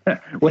 You know,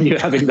 when you're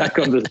having that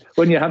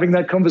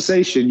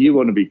conversation, you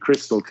want to be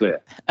crystal clear.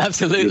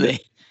 Absolutely.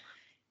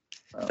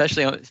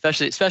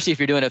 Especially if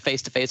you're doing it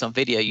face to face on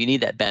video, you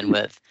need that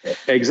bandwidth.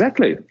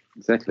 Exactly.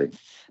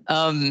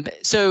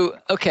 So,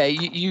 okay,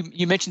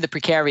 you mentioned the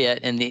precariat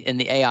and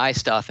the AI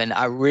stuff, and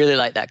I really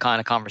like that kind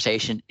of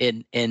conversation.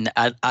 And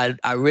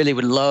I really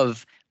would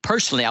love,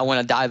 personally, I want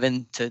to dive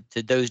into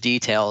those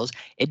details.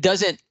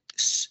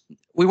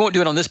 We won't do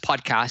it on this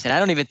podcast, and I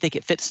don't even think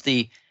it fits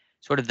the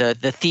sort of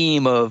the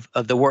theme of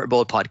the Work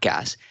Bold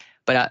podcast.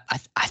 But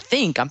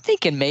I'm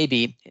thinking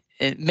maybe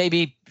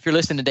if you're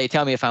listening today,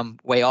 tell me if I'm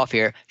way off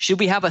here. Should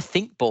we have a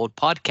Think Bold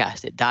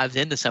podcast that dives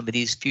into some of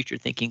these future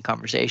thinking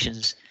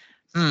conversations?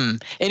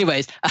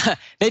 Anyways,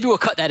 maybe we'll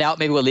cut that out.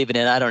 Maybe we'll leave it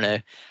in. I don't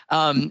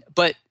know.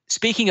 But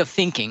speaking of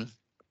thinking,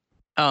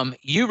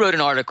 you wrote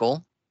an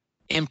article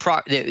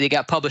that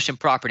got published in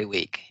Property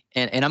Week.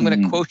 And I'm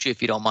going to quote you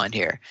if you don't mind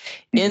here.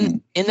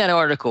 In that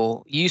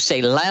article, you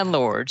say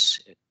landlords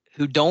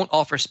who don't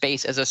offer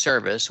space as a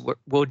service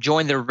will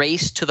join the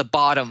race to the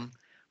bottom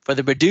for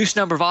the reduced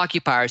number of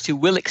occupiers who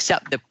will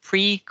accept the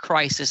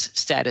pre-crisis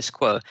status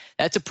quo.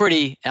 That's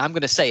I'm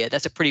going to say it,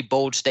 that's a pretty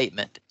bold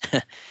statement.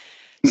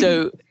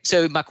 So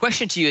my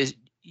question to you is,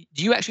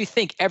 do you actually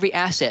think every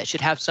asset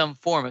should have some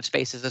form of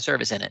space as a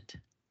service in it?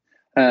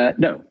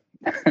 No,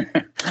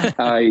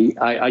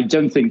 I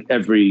don't think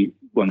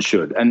everyone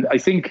should. And I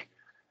think,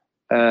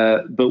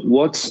 but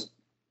what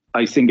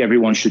I think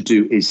everyone should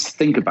do is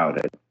think about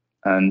it.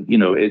 And, you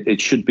know, it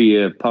should be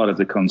a part of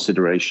the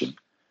consideration.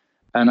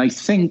 And I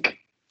think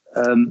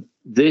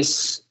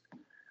this,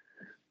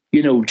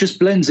 you know, just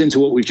blends into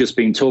what we've just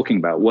been talking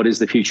about. What is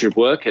the future of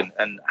work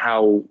and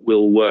how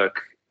will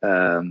work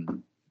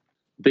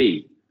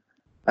be?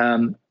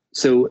 And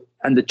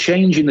the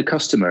change in the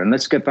customer, and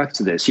let's get back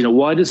to this, you know,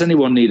 why does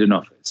anyone need an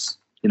office?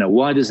 You know,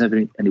 why does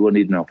anyone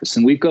need an office?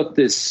 And we've got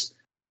this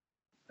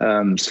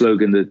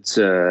slogan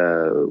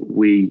that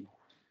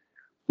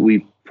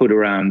we put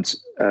around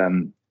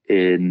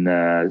in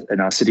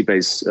our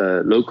Citybase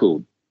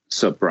local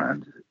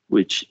sub-brand,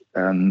 which,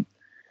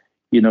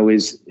 you know,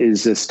 is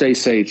a stay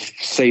safe,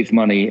 save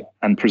money,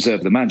 and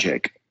preserve the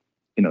magic.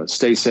 You know,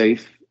 stay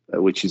safe,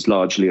 which is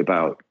largely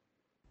about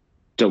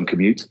don't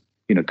commute,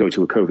 you know, go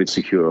to a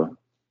COVID-secure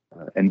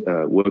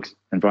work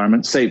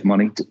environment, save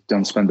money,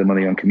 don't spend the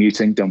money on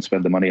commuting, don't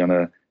spend the money on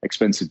an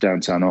expensive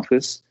downtown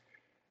office.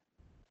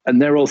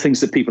 And they're all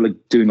things that people are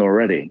doing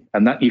already.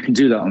 And that you can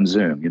do that on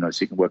Zoom, you know,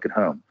 so you can work at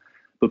home.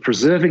 But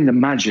preserving the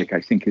magic, I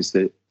think, is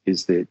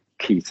the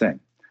key thing.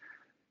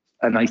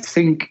 And I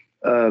think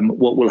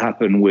what will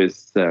happen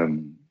with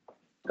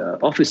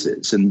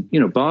offices, and, you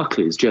know,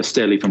 Barclays, Jeff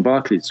Staley from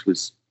Barclays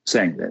was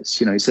saying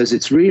this, you know, he says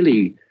it's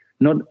really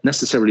not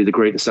necessarily the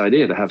greatest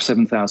idea to have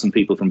 7,000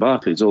 people from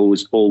Barclays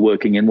all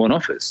working in one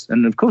office.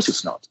 And of course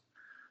it's not,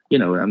 you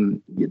know,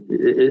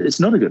 it's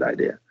not a good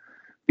idea,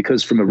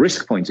 because from a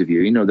risk point of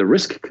view, you know, the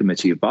risk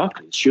committee of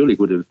Barclays surely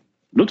would have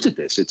looked at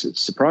this. It's a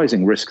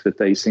surprising risk that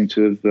they seem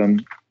to have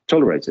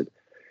tolerated.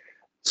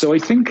 So I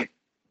think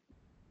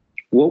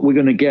what we're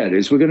going to get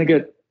is we're going to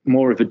get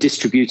more of a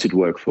distributed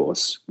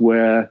workforce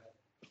where,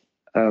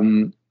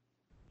 you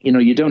know,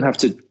 you don't have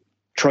to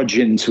trudge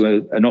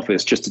into an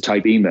office just to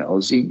type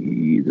emails.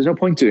 There's no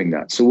point doing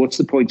that. So what's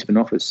the point of an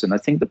office? And I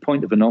think the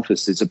point of an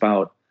office is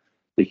about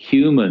the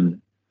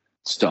human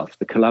stuff,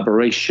 the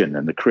collaboration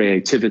and the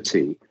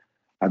creativity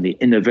and the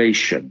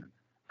innovation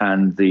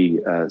and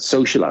the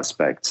social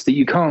aspects that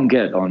you can't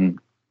get on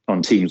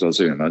Teams or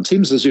Zoom. And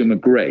Teams or Zoom are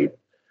great.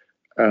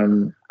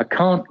 I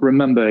can't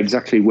remember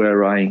exactly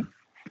where I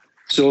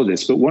saw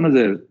this, but one of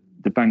the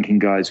banking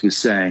guys was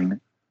saying,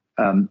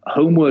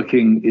 home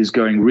working is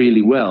going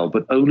really well,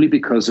 but only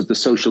because of the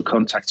social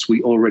contacts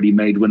we already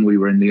made when we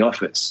were in the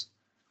office.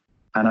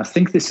 And I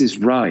think this is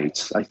right.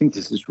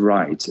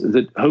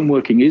 That home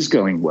working is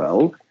going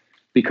well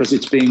because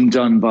it's being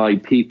done by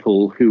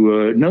people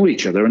who know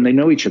each other, and they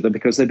know each other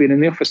because they've been in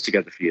the office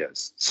together for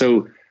years.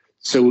 So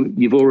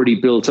you've already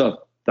built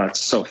up that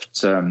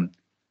soft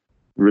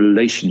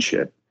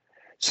relationship.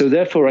 So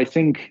therefore, I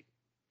think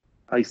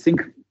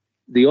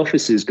the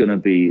office is going to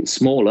be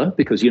smaller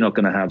because you're not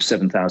going to have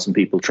 7,000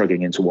 people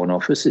trugging into one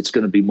office. It's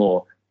going to be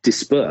more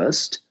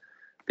dispersed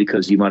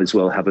because you might as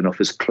well have an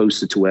office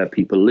closer to where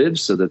people live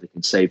so that they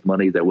can save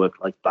money, their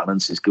work-life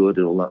balance is good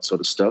and all that sort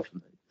of stuff,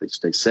 and they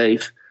stay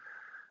safe.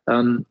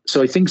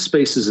 So I think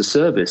space as a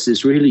service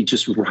is really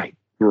just right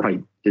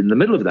in the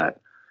middle of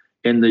that.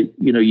 In the,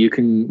 you know, you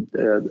can,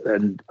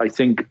 and I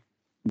think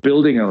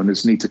building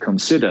owners need to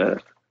consider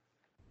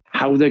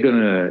how they're going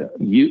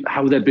to,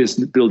 how their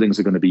business buildings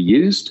are going to be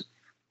used,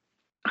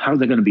 how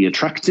they're going to be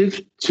attractive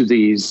to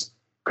these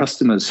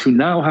customers who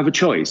now have a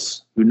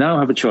choice.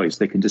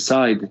 They can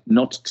decide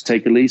not to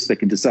take a lease. They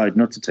can decide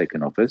not to take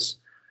an office.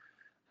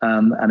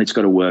 And it's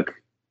got to work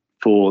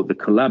for the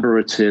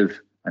collaborative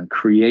and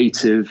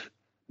creative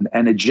and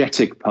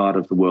energetic part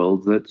of the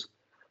world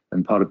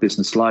and part of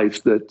business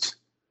life that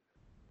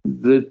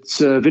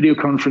video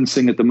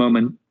conferencing at the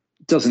moment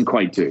doesn't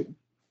quite do.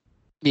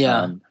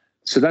 Yeah.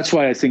 So that's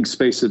why I think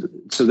space.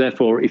 So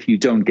therefore, if you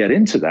don't get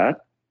into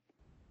that,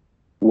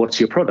 what's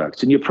your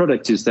product? And your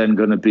product is then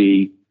going to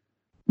be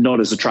not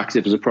as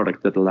attractive as a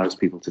product that allows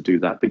people to do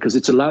that, because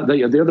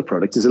the other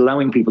product is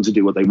allowing people to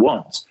do what they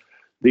want.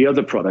 The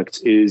other product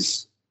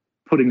is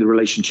putting the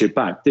relationship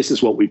back. This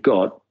is what we've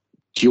got.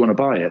 Do you want to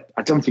buy it?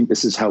 I don't think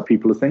this is how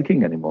people are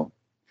thinking anymore.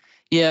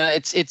 Yeah,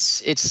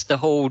 it's the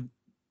whole,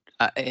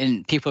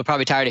 and people are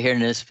probably tired of hearing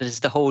this, but it's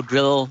the whole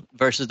drill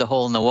versus the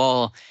hole in the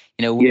wall.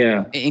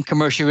 In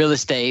commercial real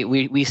estate,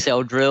 we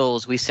sell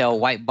drills, we sell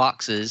white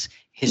boxes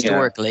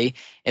historically,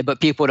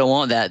 but people don't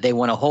want that. They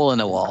want a hole in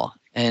the wall.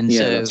 And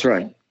so that's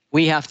right.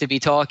 We have to be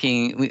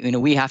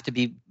talking, we have to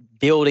be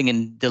building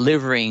and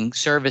delivering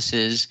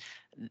services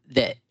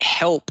that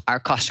help our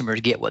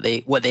customers get what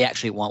they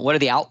actually want. What are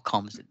the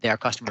outcomes that our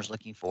customers are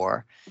looking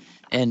for?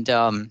 And,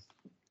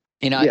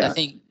 I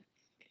think,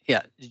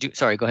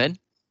 sorry, go ahead.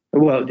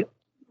 Well,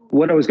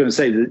 what I was going to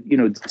say,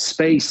 that,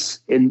 space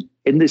in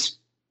this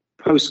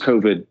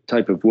post-COVID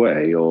type of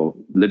way, or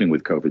living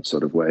with COVID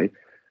sort of way,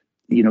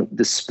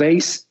 the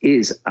space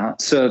is our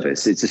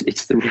service.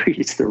 It's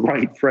the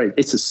right phrase.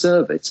 It's a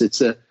service.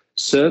 It's a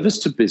service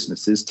to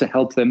businesses to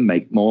help them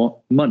make more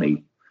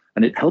money,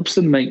 and it helps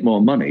them make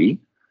more money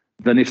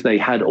than if they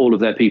had all of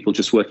their people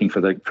just working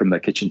from their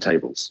kitchen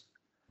tables.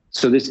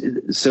 So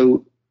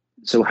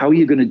how are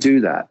you going to do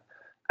that?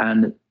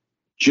 And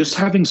just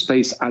having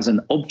space as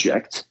an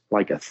object,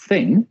 like a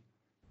thing,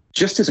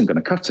 just isn't going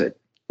to cut it.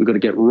 We've got to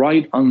get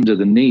right under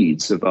the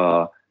needs of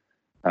our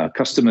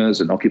customers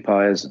and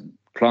occupiers and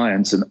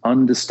clients and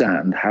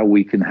understand how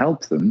we can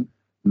help them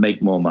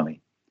make more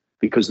money,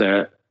 because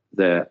their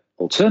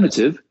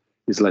alternative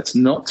is, let's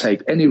not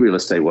take any real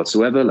estate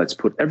whatsoever. Let's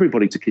put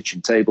everybody to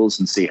kitchen tables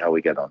and see how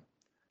we get on.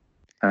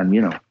 And,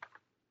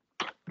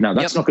 now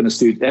that's not going to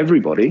suit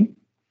everybody.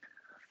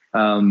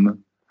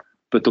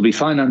 But there'll be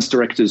finance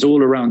directors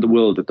all around the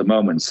world at the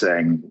moment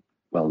saying,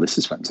 well, this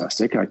is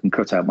fantastic. I can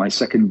cut out my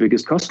second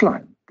biggest cost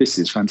line. This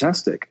is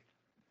fantastic.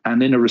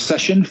 And in a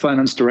recession,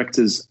 finance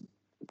directors,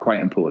 quite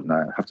important.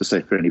 I have to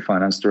say, for any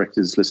finance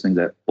directors listening,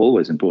 they're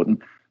always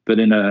important. But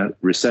in a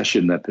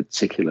recession, they're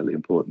particularly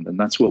important. And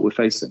that's what we're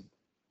facing.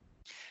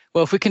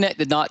 Well, if we connect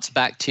the dots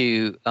back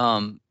to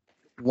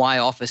why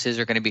offices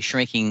are going to be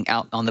shrinking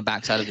out on the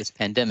backside of this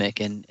pandemic,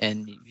 and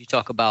you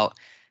talk about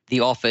the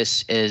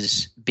office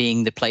as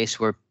being the place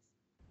where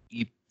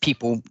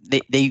people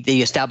they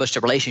establish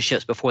their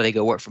relationships before they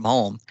go work from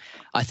home.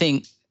 I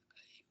think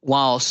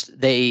whilst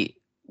we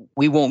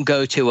won't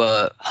go to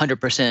a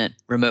 100%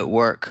 remote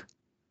work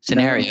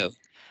scenario,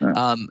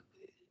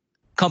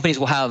 companies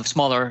will have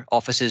smaller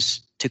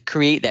offices to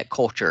create that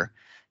culture,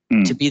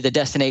 to be the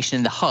destination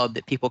and the hub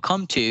that people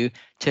come to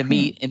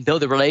meet and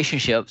build the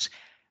relationships.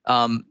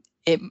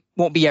 It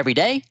won't be every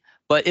day,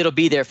 but it'll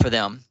be there for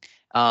them.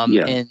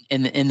 And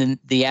then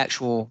the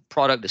actual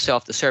product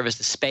itself, the service,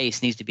 the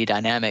space needs to be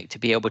dynamic to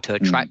be able to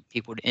attract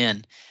people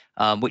in,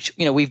 which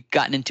we've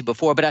gotten into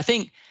before. But I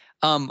think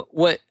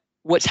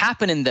what's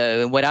happening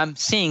though, and what I'm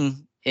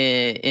seeing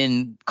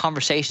in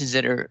conversations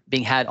that are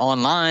being had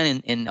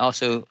online and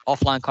also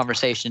offline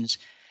conversations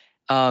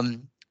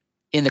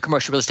in the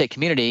commercial real estate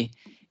community,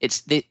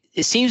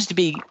 it seems to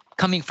be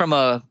coming from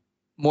a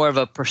more of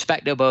a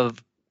perspective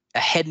of a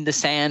head in the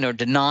sand or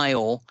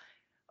denial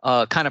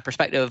kind of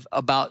perspective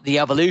about the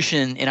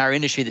evolution in our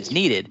industry that's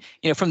needed.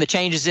 From the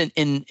changes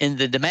in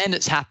the demand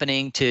that's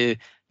happening to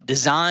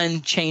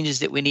design changes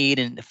that we need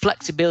and the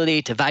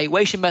flexibility to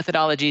valuation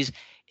methodologies.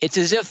 It's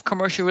as if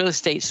commercial real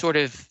estate sort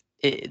of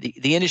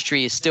the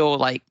industry is still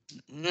like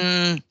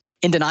in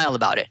denial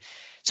about it.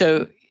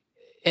 So,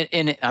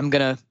 and I'm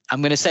gonna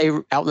say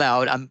out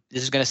loud,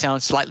 this is gonna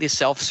sound slightly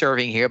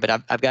self-serving here, but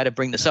I've got to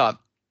bring this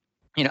up.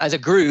 As a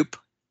group,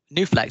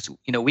 Newflex,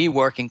 we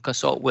work and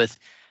consult with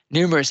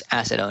numerous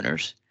asset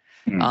owners,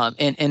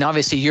 and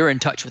obviously you're in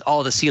touch with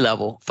all the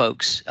C-level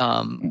folks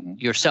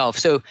yourself.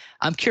 So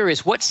I'm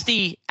curious, what's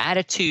the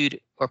attitude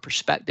or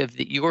perspective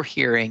that you're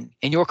hearing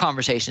in your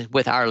conversations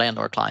with our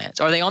landlord clients?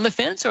 Are they on the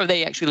fence, or are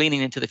they actually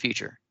leaning into the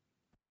future?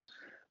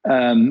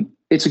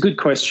 It's a good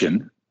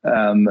question.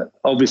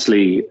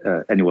 Obviously,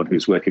 anyone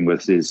who's working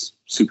with us is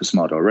super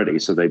smart already,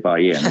 so they buy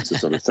in. It's a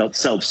sort of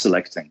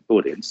self-selecting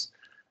audience.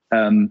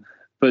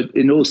 But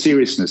in all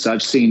seriousness,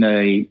 I've seen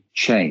a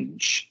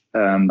change.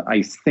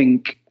 I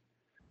think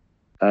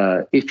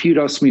if you'd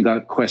asked me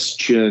that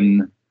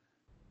question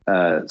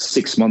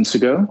 6 months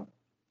ago,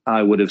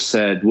 I would have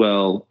said,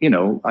 well,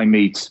 I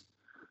meet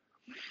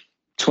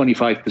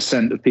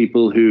 25% of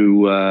people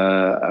who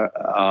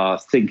are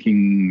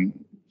thinking,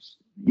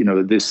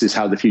 this is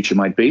how the future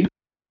might be.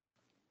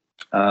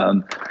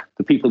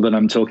 The people that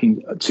I'm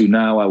talking to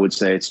now, I would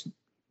say it's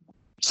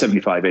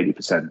 75,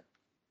 80%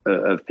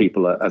 of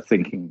people are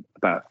thinking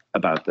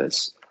about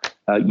this.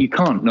 You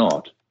can't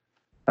not,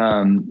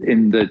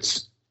 in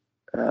that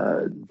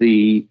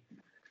the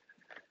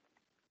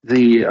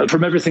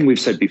from everything we've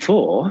said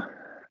before,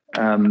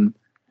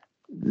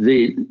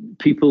 the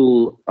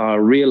people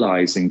are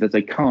realizing that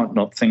they can't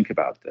not think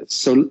about this.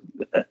 So,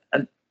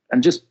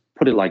 and just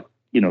put it like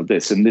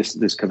this, and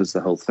this covers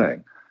the whole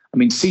thing. I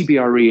mean,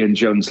 CBRE and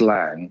Jones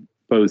Lang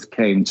both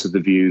came to the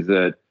view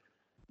that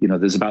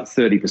there's about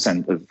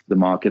 30% of the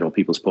market or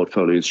people's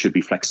portfolios should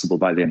be flexible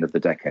by the end of the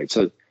decade.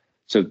 So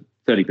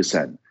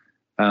 30%.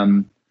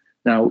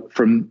 Now,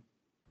 from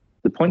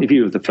the point of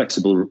view of the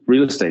flexible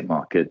real estate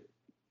market,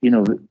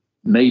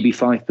 maybe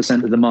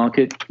 5% of the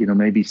market,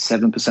 maybe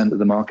 7% of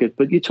the market,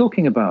 but you're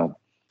talking about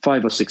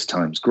 5 or 6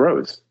 times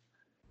growth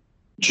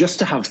just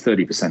to have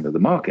 30% of the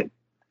market.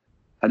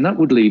 And that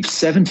would leave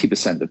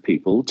 70% of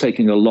people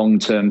taking a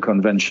long-term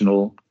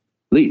conventional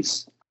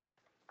lease.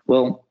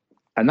 Well,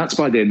 and that's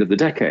by the end of the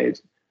decade.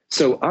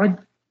 So I'm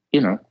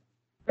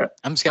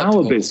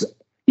skeptical.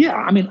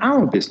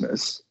 Our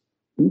business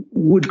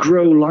would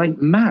grow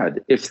like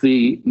mad if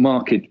the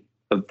market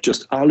of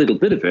just our little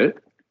bit of it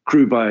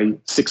grew by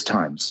 6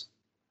 times,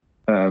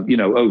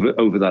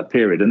 over that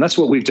period. And that's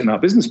what we've done our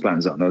business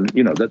plans on,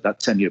 that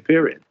 10-year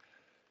period.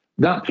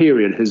 That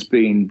period has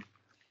been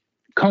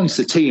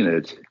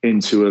concertinaed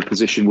into a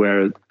position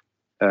where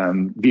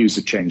views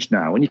have changed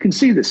now. And you can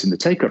see this in the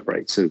take-up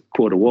rates of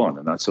Q1,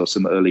 and I saw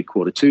some early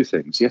Q2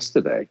 things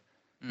yesterday.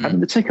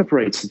 The take-up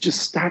rates are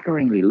just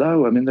staggeringly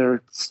low.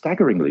 They're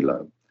staggeringly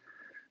low.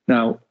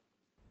 Now,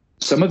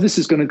 some of this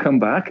is going to come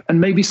back,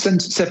 and maybe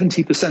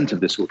 70%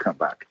 of this will come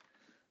back.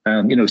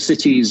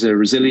 Cities are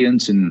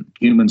resilient and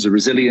humans are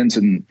resilient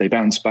and they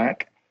bounce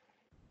back.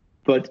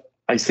 But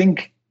I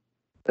think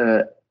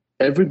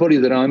everybody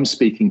that I'm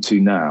speaking to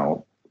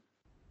now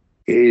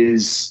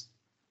is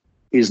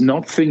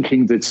not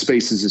thinking that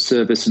space as a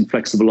service and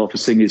flexible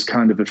officing is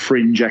kind of a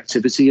fringe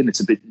activity and it's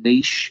a bit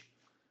niche.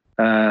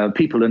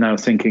 People are now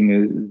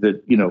thinking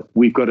that,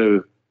 we've got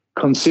to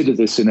consider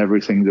this in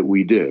everything that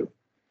we do.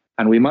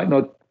 And we might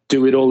not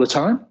do it all the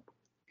time.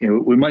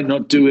 We might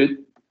not do it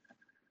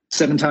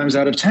 7 times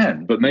out of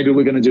 10, but maybe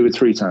we're going to do it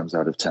 3 times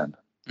out of 10,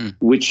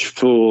 which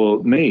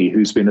for me,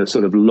 who's been a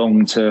sort of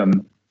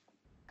long-term,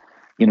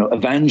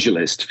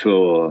 evangelist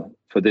for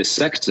this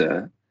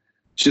sector,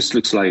 just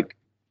looks like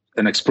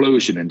an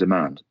explosion in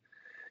demand.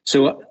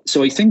 So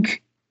I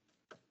think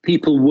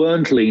people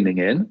weren't leaning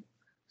in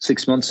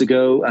 6 months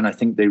ago, and I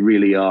think they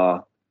really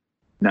are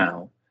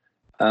now.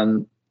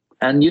 And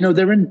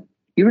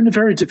you're in a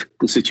very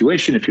difficult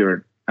situation if you're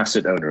an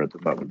asset owner at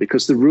the moment,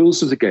 because the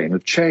rules of the game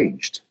have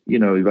changed.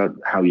 About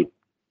how you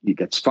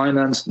gets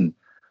financed and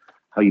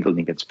how your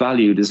building gets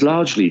valued is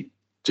largely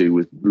to do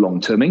with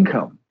long-term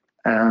income.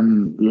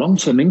 And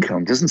long-term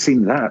income doesn't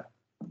seem that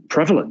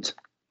prevalent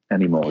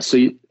anymore.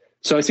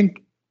 So I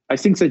think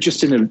they're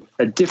just in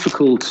a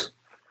difficult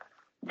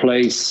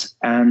place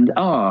and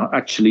are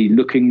actually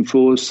looking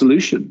for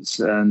solutions.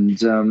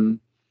 And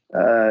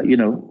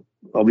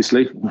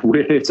obviously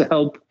we're here to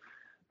help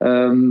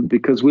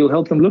because we'll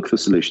help them look for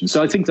solutions.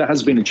 So I think there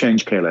has been a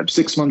change, Caleb.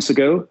 6 months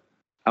ago,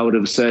 I would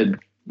have said,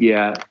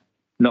 yeah,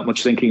 not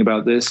much thinking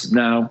about this.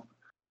 Now,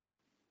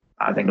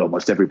 I think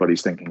almost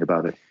everybody's thinking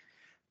about it.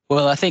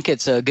 Well, I think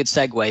it's a good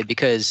segue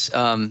because,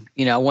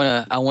 I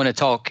want to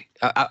talk.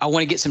 I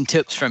want to get some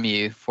tips from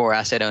you for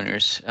asset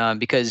owners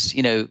because,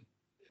 the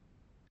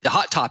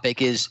hot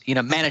topic is,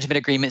 management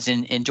agreements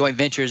in joint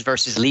ventures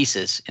versus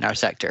leases in our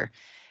sector.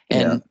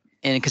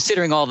 And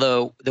considering all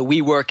the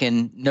WeWork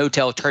and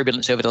Knotel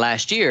turbulence over the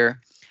last year,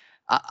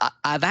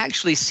 I've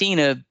actually seen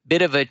a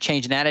bit of a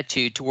change in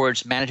attitude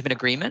towards management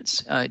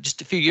agreements.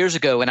 Just a few years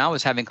ago when I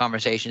was having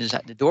conversations,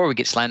 the door would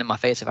get slammed in my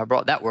face if I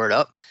brought that word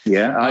up.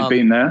 Yeah, I've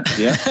been there.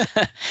 Yeah.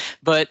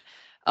 But,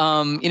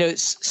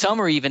 some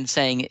are even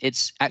saying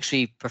it's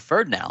actually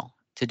preferred now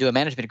to do a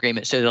management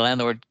agreement so the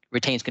landlord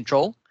retains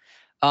control.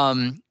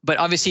 But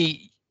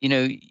obviously,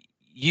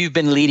 you've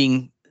been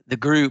leading the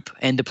group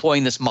and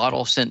deploying this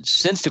model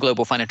since the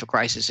global financial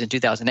crisis in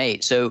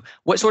 2008. So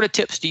what sort of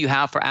tips do you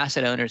have for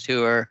asset owners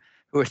who are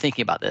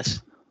thinking about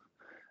this?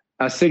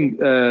 I think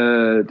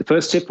the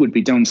first tip would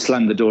be don't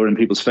slam the door in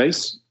people's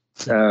face.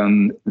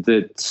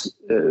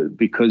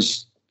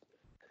 Because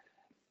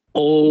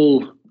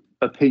all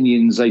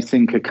opinions, I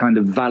think, are kind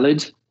of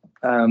valid.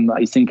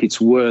 I think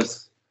it's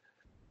worth,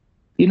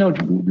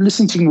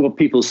 listening to what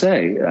people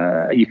say.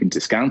 You can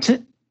discount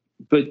it,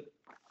 but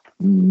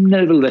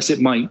nevertheless,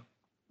 it might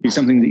be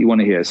something that you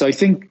want to hear. So I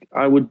think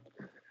I would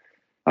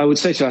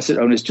say to asset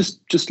owners,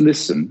 just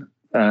listen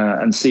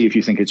and see if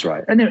you think it's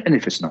right. And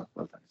if it's not,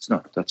 well, then it's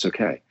not. That's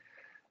okay.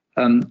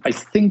 I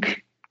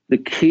think the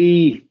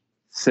key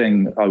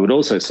thing I would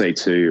also say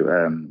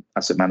to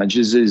asset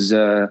managers is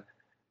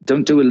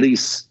don't do a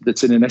lease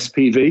that's in an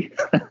SPV.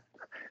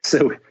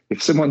 So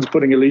if someone's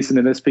putting a lease in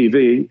an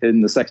SPV in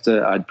the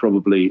sector, I'd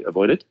probably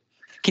avoid it.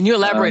 Can you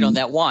elaborate on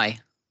that? Why?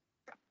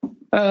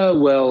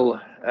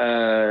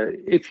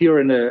 If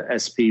you're in a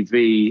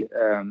SPV,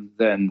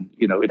 then,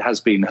 it has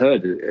been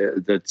heard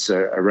that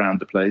around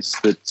the place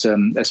that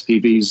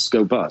SPVs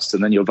go bust,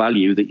 and then your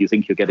value that you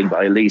think you're getting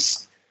by a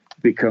lease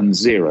becomes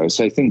zero.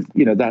 So I think,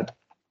 that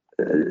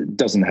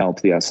doesn't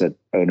help the asset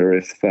owner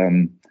if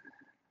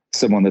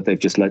someone that they've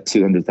just let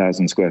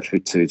 200,000 square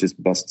feet to just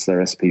busts their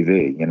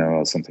SPV,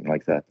 or something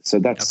like that. So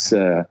that's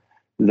a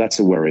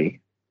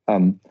worry.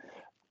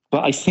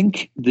 But I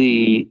think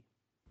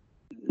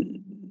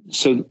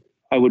so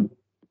I would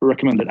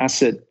recommend that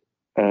asset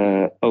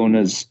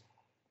owners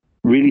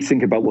really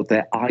think about what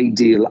their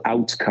ideal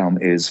outcome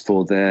is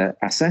for their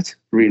asset,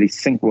 really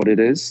think what it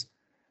is,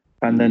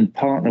 and then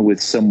partner with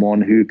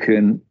someone who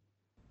can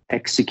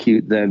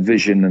execute their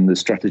vision and the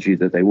strategy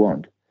that they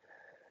want.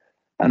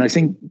 And I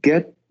think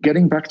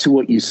getting back to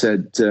what you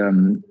said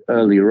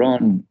earlier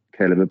on,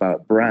 Caleb,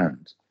 about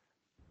brand,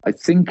 I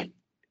think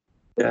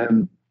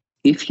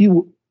if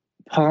you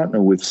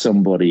partner with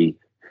somebody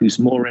who's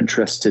more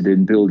interested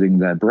in building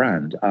their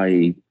brand,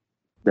 i.e.,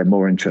 they're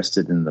more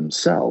interested in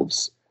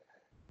themselves,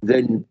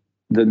 than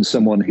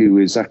someone who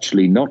is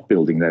actually not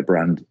building their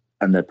brand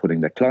and they're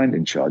putting their client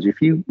in charge.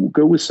 If you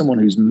go with someone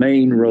whose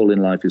main role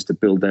in life is to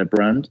build their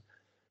brand,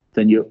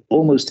 then you're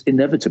almost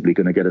inevitably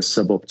going to get a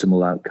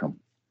suboptimal outcome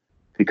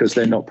because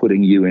they're not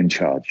putting you in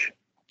charge.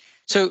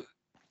 So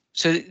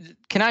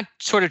can I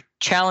sort of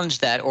challenge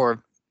that,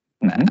 or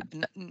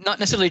not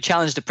necessarily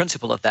challenge the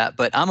principle of that,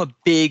 but I'm a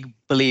big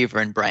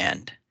believer in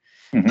brand.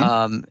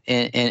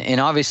 And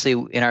obviously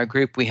in our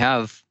group we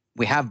have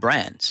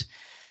brands.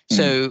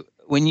 So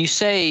when you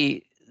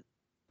say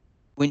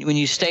when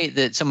you state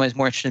that someone is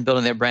more interested in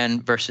building their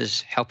brand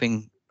versus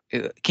helping,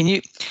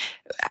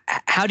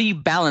 how do you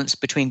balance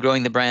between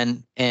growing the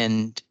brand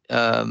and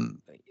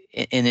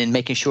then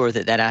making sure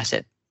that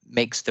asset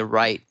makes the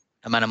right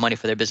amount of money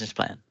for their business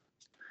plan?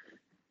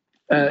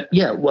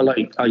 Yeah, well,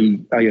 I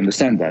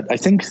understand that. I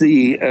think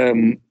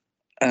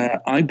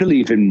I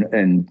believe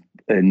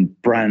in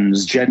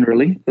brands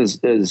generally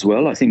as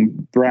well. I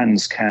think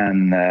brands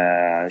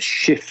can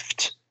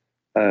shift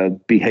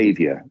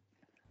behavior.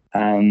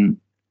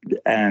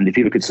 And if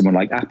you look at someone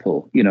like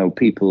Apple,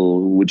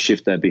 people would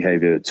shift their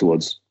behavior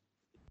towards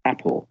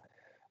Apple.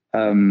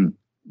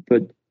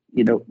 But,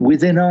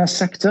 within our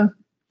sector,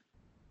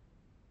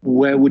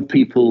 where would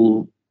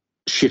people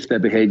shift their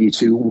behavior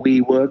to?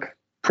 WeWork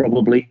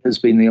probably has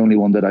been the only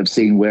one that I've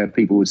seen where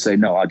people would say,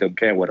 no, I don't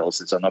care what else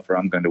is on offer,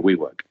 I'm going to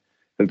WeWork.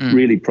 They'd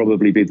really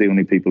probably be the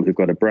only people who've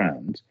got a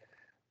brand.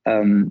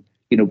 And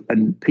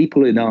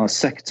people in our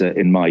sector,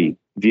 in my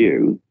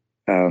view,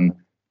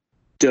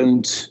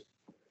 don't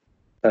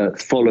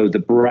follow the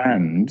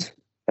brand,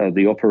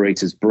 the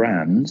operator's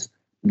brand.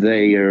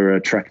 They are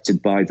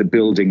attracted by the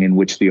building in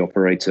which the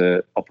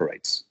operator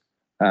operates.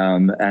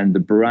 And the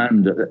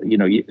brand,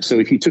 so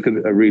if you took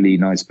a really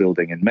nice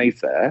building in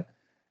Mayfair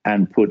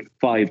and put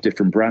 5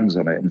 different brands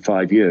on it in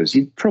 5 years,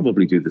 you'd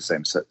probably do the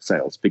same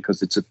sales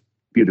because it's a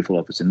beautiful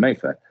office in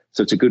Mayfair.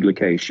 So it's a good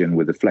location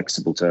with the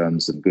flexible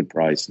terms and good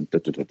price and da.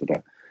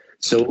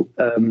 So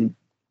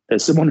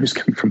as someone who's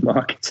come from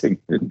marketing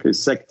in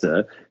this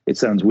sector, it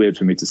sounds weird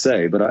for me to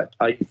say, but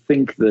I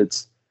think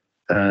that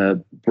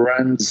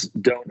brands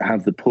don't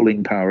have the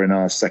pulling power in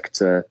our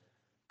sector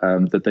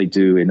that they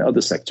do in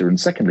other sector. And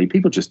secondly,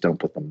 people just don't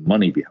put the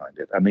money behind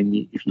it. I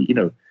mean, if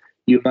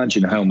you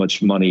imagine how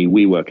much money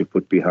WeWork have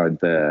put behind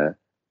their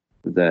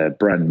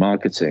brand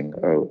marketing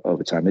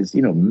over time. It's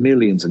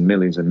millions and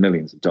millions and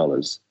millions of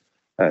dollars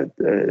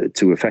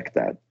to affect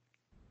that.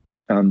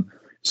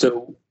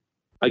 So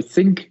I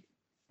think,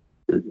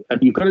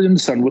 and you've got to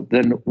understand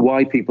then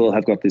why people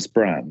have got this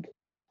brand,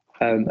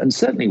 and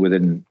certainly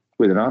within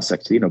our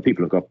sector,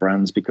 people have got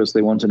brands because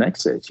they want an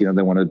exit. They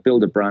want to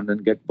build a brand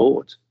and get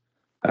bought.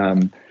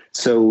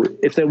 So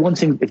if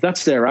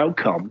that's their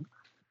outcome,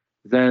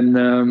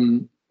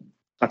 then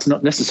that's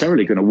not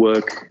necessarily going to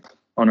work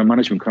on a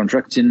management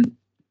contract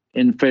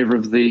in favor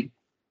of the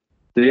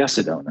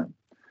asset owner.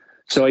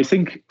 So I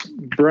think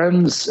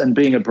brands and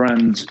being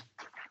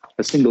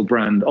a single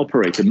brand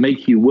operator,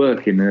 make you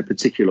work in a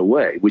particular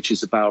way, which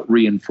is about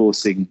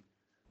reinforcing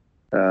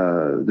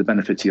the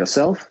benefit to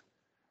yourself.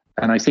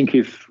 And I think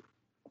if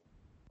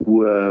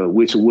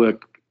we're to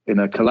work in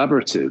a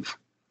collaborative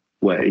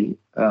way,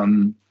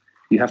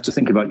 you have to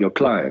think about your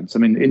clients. I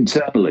mean,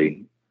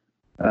 internally,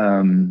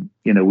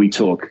 we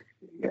talk,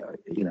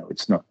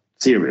 it's not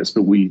serious,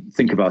 but we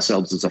think of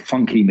ourselves as a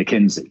funky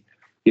McKinsey.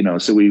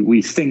 So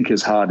we think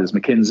as hard as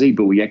McKinsey,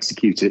 but we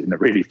execute it in a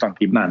really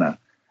funky manner.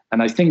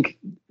 And I think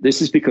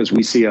this is because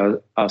we see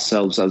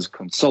ourselves as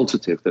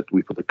consultative, that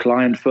we put the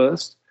client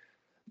first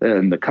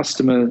and the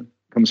customer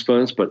comes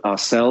first, but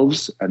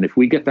ourselves. And if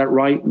we get that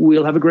right,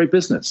 we'll have a great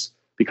business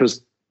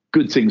because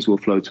good things will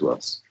flow to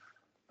us.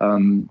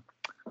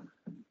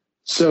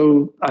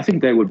 So I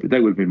think they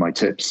would be my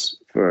tips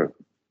for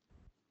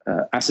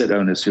asset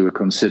owners who are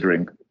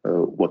considering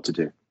what to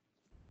do.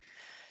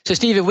 So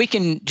Steve, if we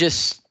can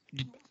just,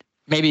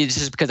 maybe this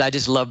is because I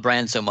just love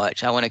brands so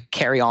much, I want to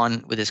carry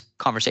on with this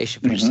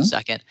conversation for just a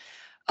second.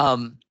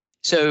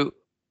 So,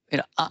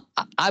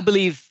 I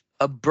believe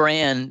a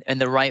brand and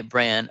the right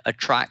brand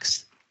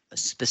attracts a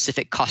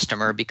specific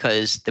customer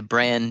because the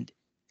brand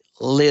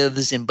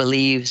lives and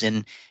believes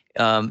and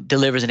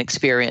delivers an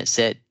experience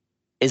that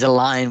is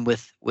aligned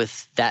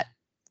with that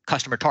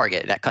customer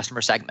target, that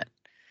customer segment,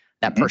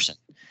 that person.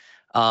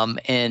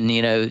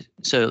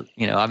 So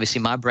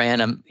obviously my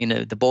brand,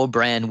 the Bold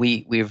brand,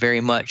 we're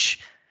very much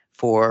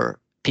for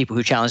people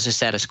who challenge the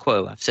status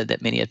quo. I've said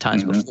that many a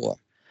times before.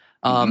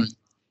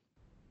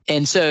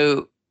 And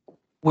so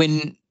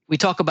when we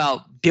talk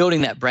about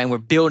building that brand, we're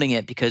building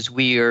it because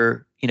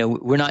we're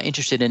not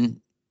interested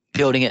in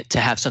building it to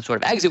have some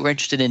sort of exit. We're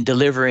interested in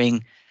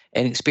delivering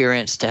an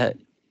experience to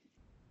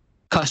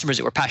customers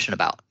that we're passionate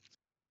about.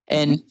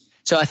 And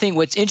so I think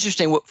what's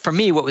interesting, for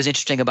me, what was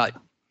interesting about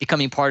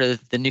becoming part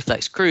of the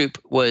Newflex group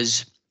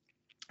was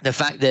the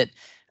fact that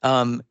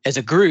as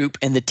a group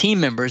and the team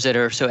members that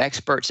are so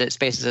experts at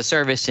space as a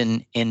service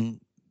in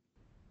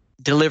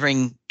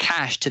delivering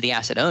cash to the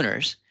asset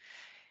owners,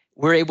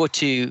 we're able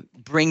to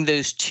bring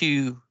those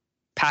two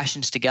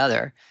passions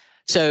together.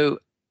 So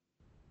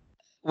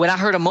what I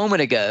heard a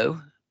moment ago,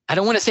 I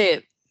don't want to say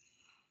it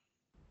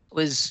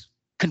was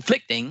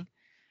conflicting,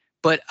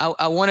 but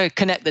I want to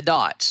connect the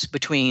dots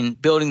between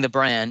building the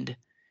brand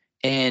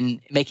and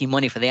making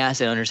money for the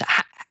asset owners.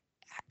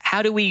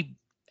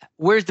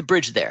 Where's the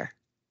bridge there?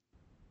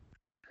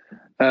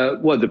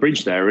 Well, the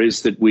bridge there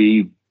is that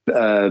we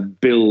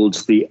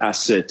build the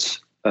asset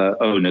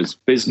owner's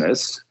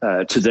business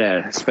to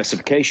their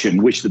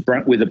specification, with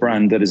a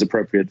brand that is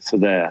appropriate for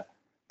their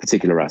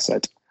particular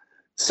asset.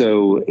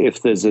 So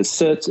if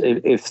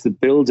the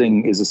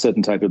building is a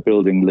certain type of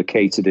building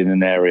located in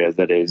an area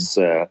that is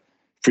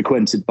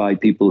frequented by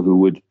people who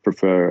would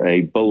prefer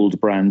a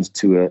bold brand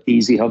to an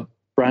easy hub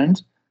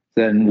brand,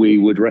 then we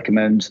would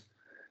recommend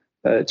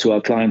to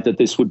our client that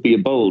this would be a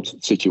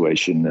bold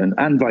situation,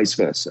 and vice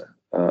versa,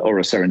 or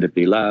a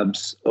Serendipity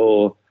Labs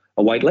or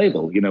a white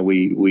label. You know,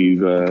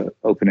 we've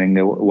opening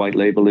a white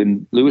label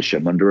in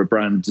Lewisham under a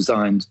brand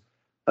designed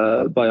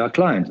by our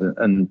client,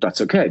 and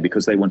that's okay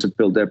because they want to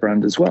build their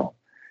brand as well.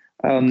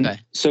 Okay.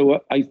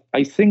 So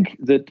I think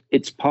that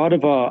it's part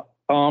of our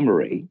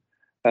armory.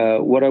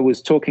 What I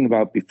was talking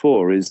about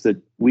before is that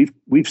we've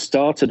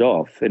started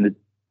off in a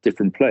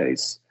different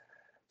place.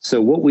 So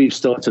what we've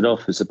started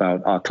off is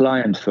about our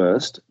client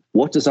first.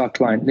 What does our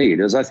client need?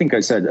 As I think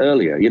I said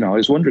earlier, you know, I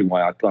was wondering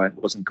why our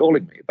client wasn't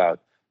calling me about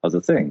other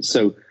things.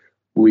 So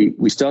we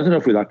started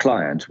off with our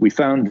client. We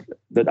found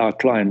that our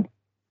client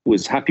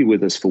was happy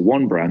with us for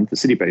one brand, the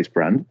Citybase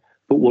brand,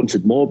 but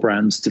wanted more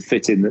brands to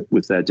fit in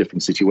with their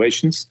different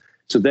situations.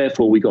 So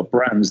therefore, we got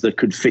brands that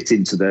could fit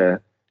into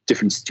their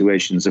different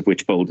situations, of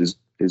which Bold is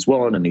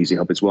one, and Easy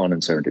Hub is one,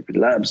 and Serendipity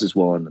Labs is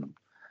one, and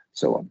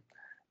so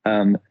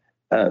on.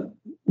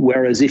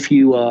 Whereas if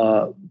you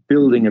are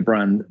building a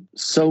brand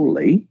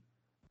solely,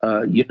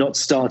 you're not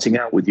starting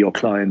out with your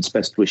client's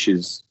best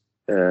wishes,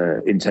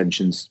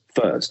 intentions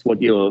first.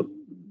 What you're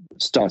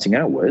starting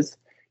out with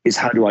is,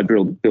 how do I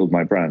build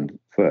my brand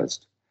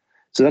first?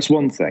 So that's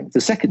one thing.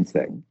 The second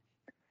thing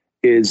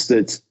is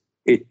that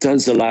it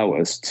does allow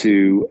us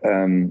to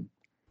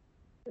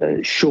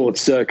short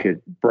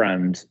circuit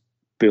brand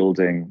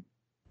building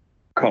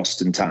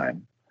cost and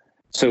time.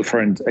 So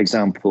for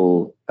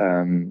example,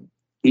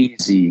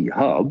 Easy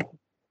Hub,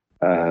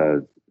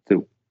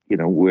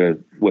 we're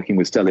working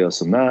with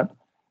Stelios on that,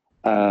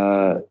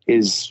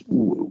 is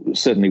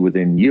certainly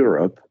within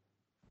Europe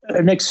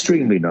an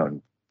extremely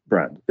well-known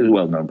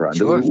brand.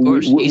 Sure, of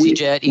course.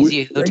 EasyJet,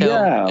 Easy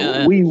Hotel.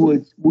 Yeah,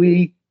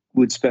 we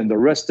would spend the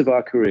rest of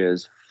our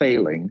careers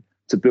failing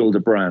to build a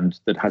brand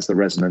that has the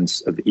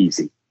resonance of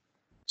Easy.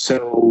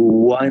 So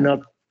why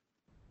not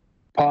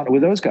partner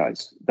with those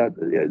guys?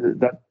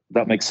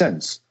 That makes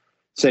sense.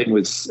 Same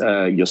with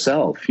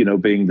yourself, you know,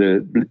 being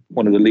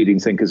one of the leading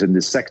thinkers in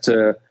this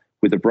sector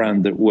with a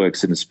brand that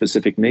works in a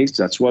specific niche.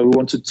 That's why we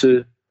wanted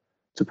to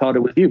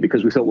partner with you,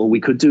 because we thought, well, we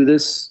could do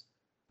this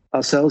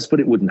ourselves, but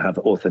it wouldn't have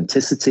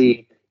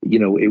authenticity. You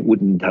know, it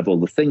wouldn't have all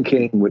the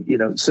thinking. You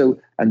know, so,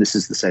 and this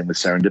is the same with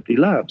Serendipity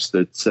Labs,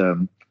 that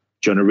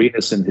John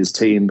Arenas and his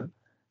team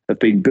have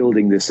been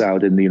building this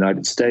out in the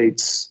United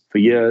States for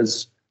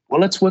years.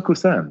 Well, let's work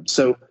with them.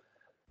 So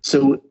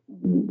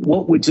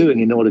what we're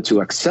doing in order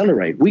to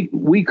accelerate,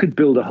 we could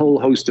build a whole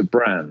host of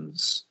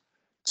brands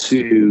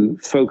to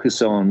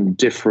focus on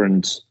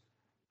different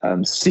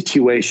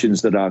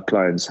situations that our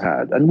clients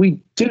had. And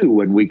we do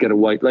when we get a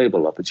white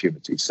label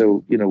opportunity.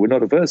 So, you know, we're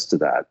not averse to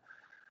that.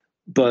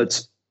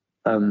 But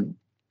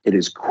it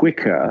is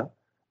quicker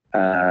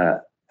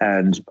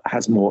and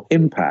has more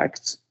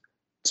impact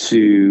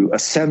to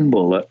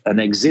assemble an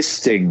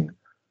existing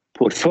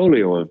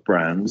portfolio of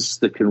brands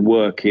that can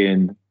work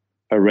in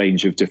a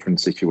range of different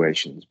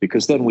situations,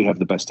 because then we have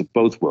the best of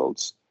both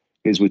worlds.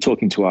 Is we're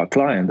talking to our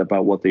client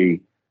about what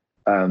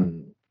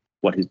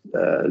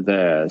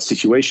their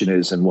situation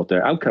is and what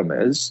their outcome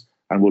is,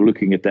 and we're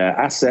looking at their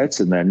assets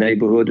and their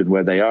neighborhood and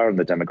where they are and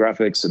the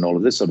demographics and all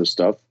of this sort of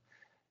stuff.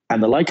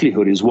 And the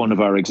likelihood is one of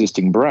our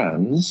existing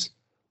brands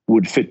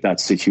would fit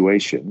that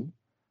situation.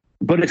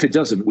 But if it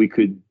doesn't, we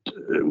could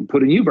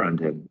put a new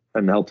brand in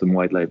and help them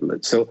white label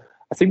it. So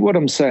I think what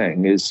I'm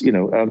saying is, you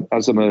know,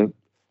 as I'm a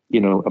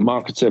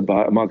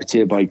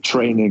marketeer by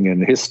training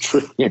and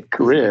history and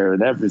career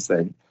and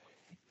everything,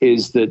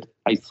 is that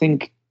I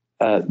think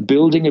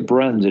building a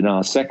brand in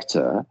our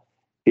sector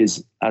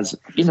is, as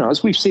you know,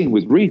 as we've seen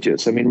with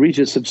Regus. I mean,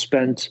 Regus have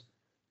spent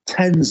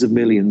tens of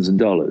millions of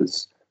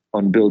dollars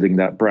on building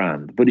that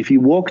brand. But if you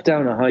walk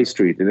down a high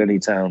street in any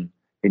town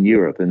in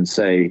Europe and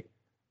say,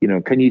 you know,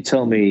 can you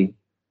tell me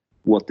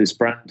what this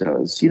brand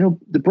does? You know,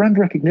 the brand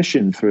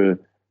recognition for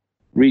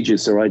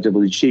Regus or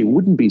IWG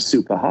wouldn't be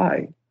super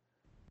high.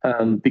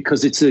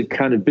 because it's a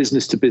kind of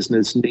business to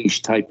business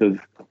niche type of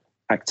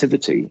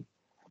activity.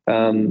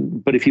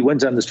 But if you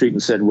went down the street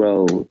and said,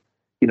 well,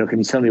 can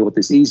you tell me what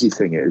this easy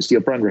thing is?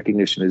 Your brand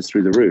recognition is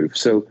through the roof.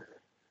 So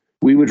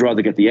we would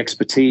rather get the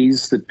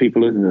expertise that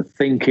people in the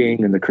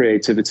thinking and the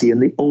creativity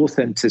and the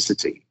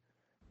authenticity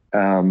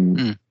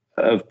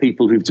of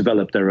people who've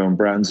developed their own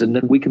brands. And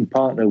then we can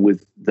partner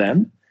with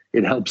them.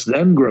 It helps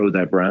them grow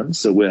their brands.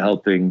 So we're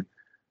helping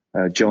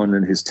John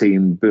and his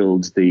team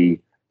build the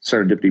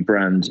Serendipity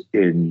brand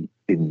in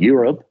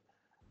Europe,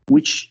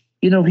 which,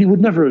 he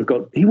would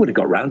have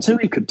got round to.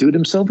 He could do it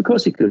himself. Of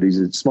course he could. He's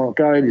a smart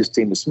guy and his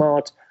team is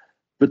smart,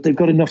 but they've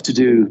got enough to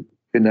do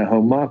in their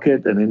home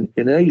market and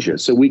in Asia.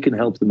 So we can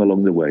help them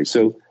along the way.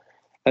 So,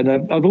 and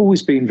I've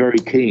always been very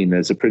keen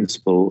as a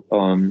principal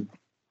on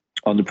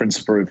the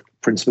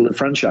principle of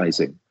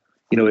franchising.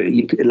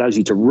 It allows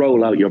you to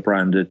roll out your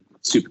brand at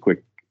super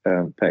quick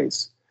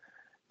pace.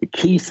 The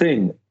key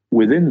thing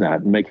within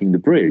that, making the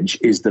bridge,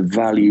 is the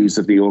values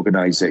of the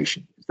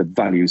organization.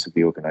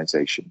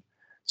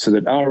 So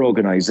that our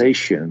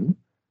organization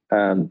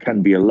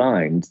can be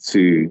aligned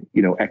to,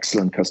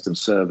 excellent customer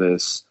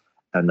service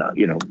and,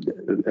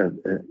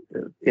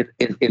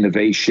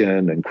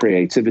 innovation and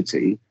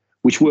creativity,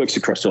 which works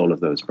across all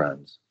of those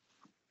brands.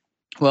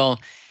 Well,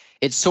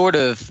 it sort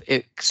of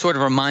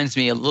reminds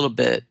me a little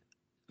bit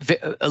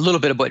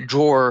of what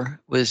Dror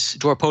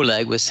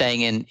Poleg was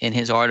saying in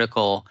his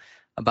article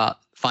about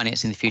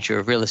financing the future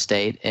of real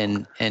estate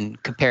and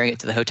comparing it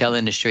to the hotel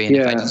industry. And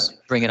if I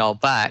just bring it all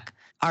back,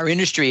 our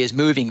industry is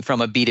moving from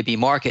a B2B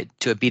market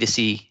to a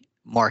B2C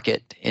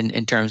market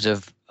in terms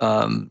of,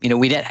 brand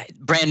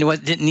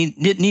didn't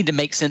need to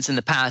make sense in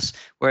the past.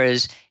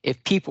 Whereas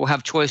if people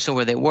have choice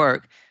over their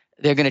work,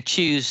 they're going to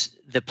choose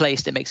the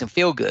place that makes them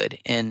feel good.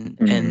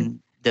 And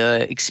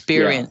the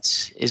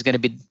experience is going to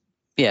be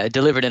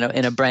delivered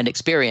in a brand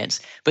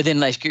experience. But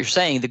then, like you're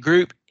saying, the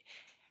group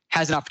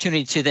has an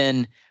opportunity to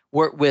then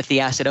work with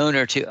the asset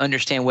owner to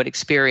understand what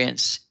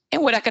experience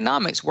and what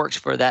economics works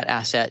for that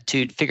asset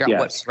to figure out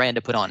what brand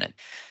to put on it.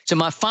 So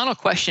my final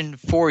question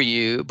for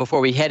you before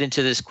we head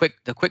into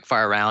the quick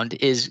fire round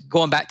is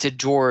going back to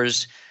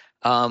Dror's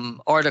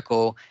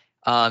article.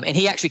 And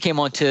he actually came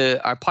on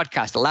to our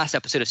podcast, the last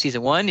episode of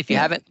season 1. If you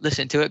haven't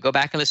listened to it, go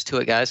back and listen to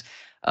it, guys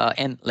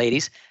and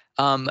ladies.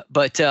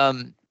 But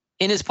in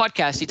his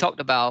podcast, he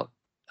talked about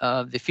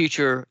the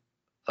future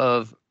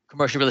of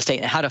commercial real estate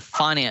and how to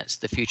finance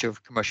the future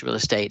of commercial real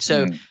estate.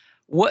 So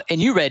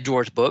and you read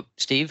Dror's book,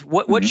 Steve.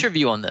 What's your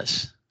view on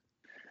this?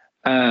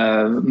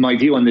 My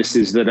view on this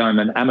is that I'm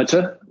an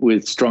amateur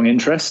with strong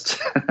interest,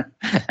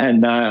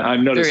 and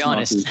I'm not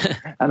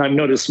I'm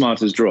not as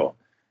smart as Dror.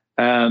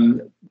 So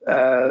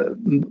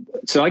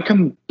I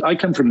come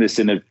from this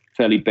in a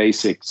fairly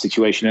basic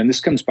situation, and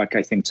this comes back,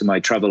 I think, to my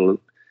travel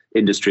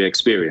industry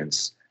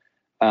experience,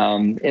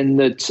 in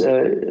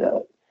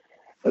that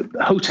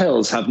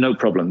hotels have no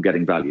problem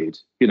getting valued.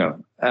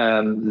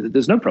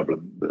 There's no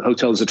problem.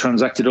 Hotels are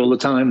transacted all the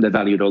time. They're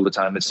valued all the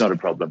time. It's not a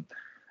problem.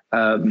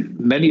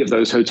 Many of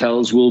those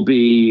hotels will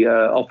be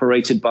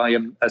operated by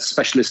a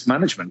specialist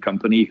management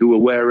company who are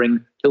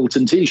wearing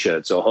Hilton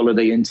T-shirts or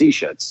Holiday Inn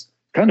T-shirts,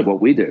 kind of what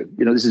we do.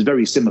 This is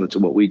very similar to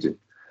what we do.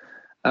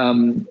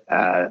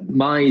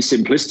 My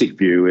simplistic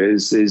view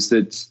is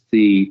that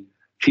the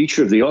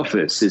future of the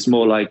office is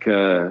more like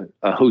a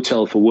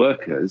hotel for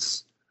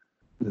workers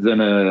than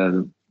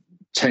a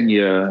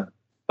 10-year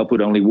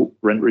upward-only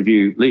rent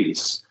review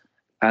lease.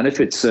 And if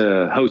it's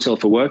a hotel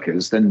for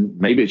workers, then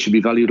maybe it should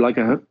be valued like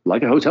a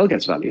hotel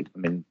gets valued. I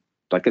mean,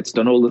 like it's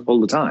done all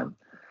the time.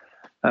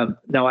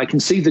 Now, I can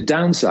see the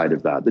downside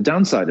of that. The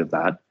downside of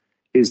that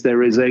is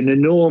there is an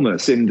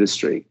enormous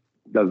industry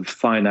of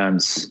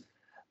finance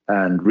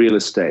and real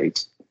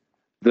estate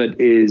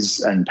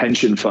and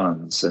pension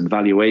funds and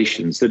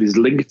valuations that is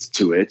linked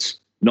to it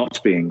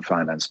not being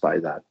financed by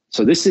that.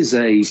 So this is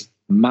a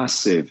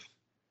massive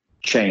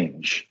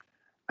change.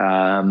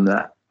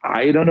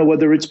 I don't know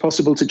whether it's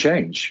possible to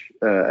change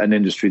an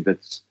industry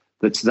that's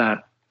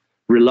that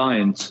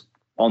reliant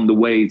on the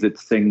way that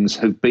things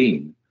have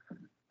been.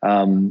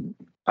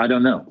 I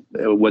don't know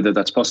whether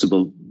that's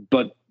possible,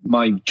 but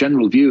my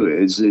general view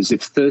is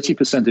if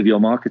 30% of your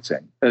market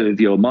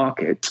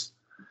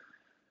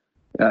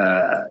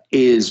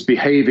is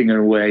behaving in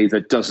a way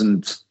that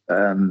doesn't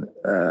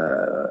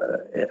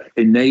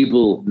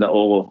enable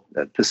or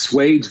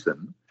persuade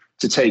them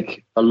to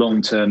take a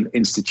long-term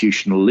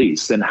institutional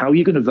lease, then how are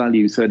you going to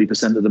value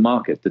 30% of the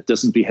market that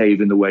doesn't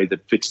behave in the way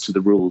that fits to the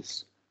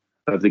rules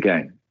of the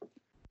game?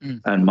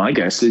 And my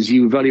guess is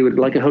you value it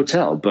like a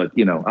hotel, but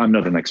I'm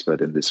not an expert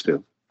in this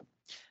field.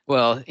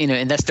 Well,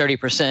 and that's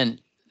 30%,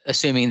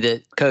 assuming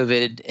that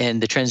COVID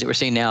and the trends that we're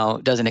seeing now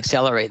doesn't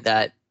accelerate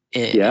that.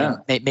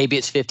 Maybe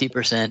it's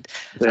 50%.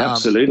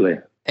 Absolutely.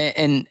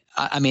 And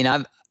I mean,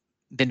 I've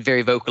been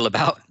very vocal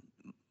about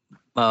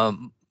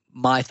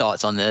my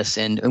thoughts on this,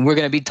 and we're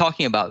going to be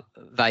talking about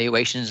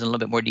valuations in a little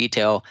bit more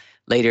detail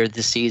later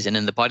this season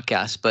in the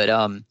podcast. But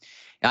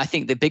I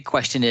think the big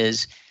question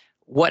is,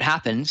 what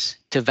happens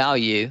to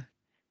value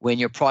when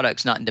your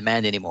product's not in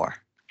demand anymore?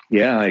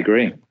 Yeah, I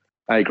agree.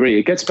 I agree.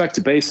 It gets back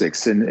to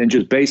basics and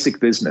just basic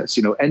business.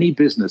 You know, any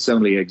business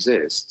only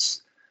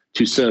exists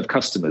to serve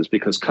customers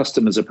because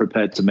customers are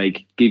prepared to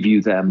give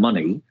you their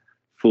money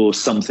for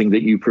something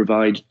that you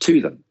provide to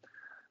them.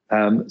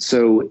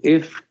 So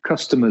if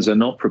customers are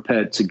not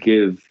prepared to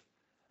give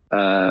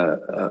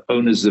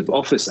owners of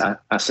office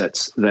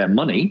assets their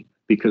money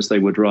because they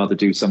would rather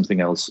do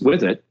something else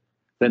with it,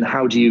 then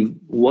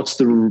what's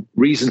the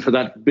reason for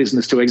that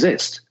business to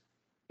exist?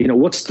 You know,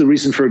 what's the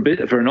reason for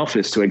an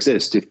office to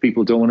exist if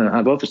people don't want to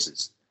have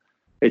offices?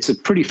 It's a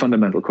pretty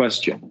fundamental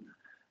question.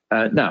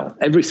 Now,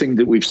 everything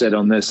that we've said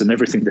on this and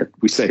everything that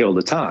we say all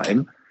the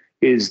time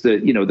is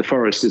that, you know, the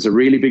forest is a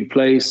really big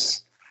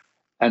place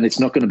and it's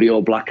not going to be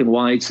all black and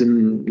white.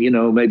 And, you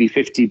know, maybe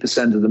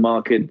 50% of the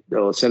market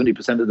or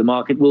 70% of the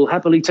market will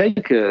happily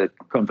take a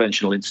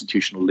conventional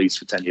institutional lease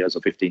for 10 years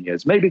or 15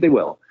 years. Maybe they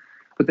will,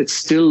 but that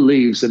still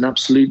leaves an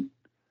absolute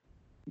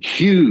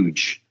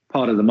huge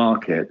part of the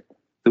market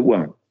that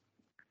won't.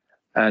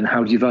 And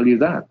how do you value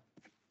that?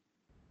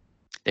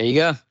 There you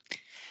go.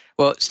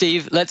 Well,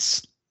 Steve,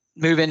 let's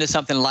move into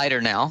something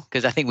lighter now,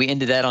 because I think we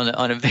ended that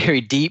on a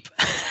very deep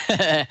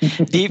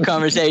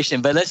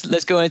conversation. But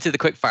let's go into the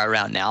quick fire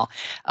round now.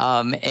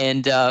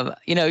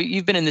 You know,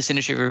 you've been in this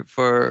industry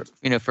for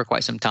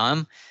quite some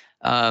time,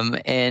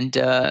 and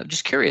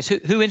just curious,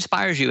 who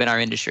inspires you in our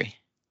industry?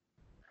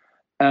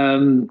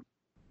 Well,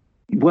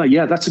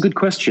 yeah, that's a good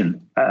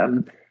question.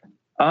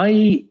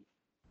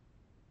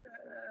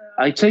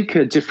 I take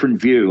a different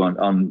view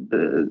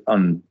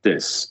on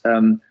this.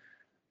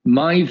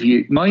 My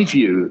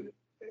view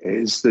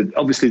is that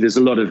obviously there's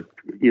a lot of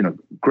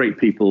great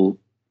people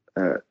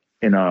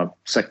in our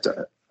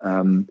sector.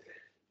 I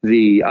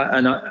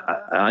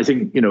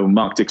think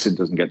Mark Dixon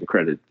doesn't get the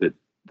credit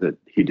that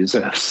he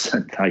deserves,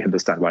 and I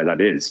understand why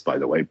that is, by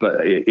the way. But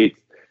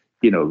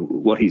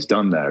what he's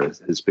done there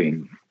has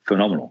been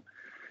phenomenal.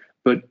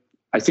 But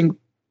I think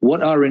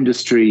what our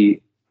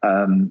industry,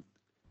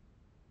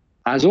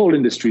 as all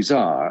industries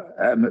are,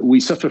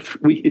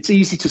 it's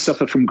easy to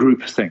suffer from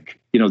groupthink.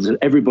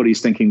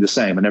 Everybody's thinking the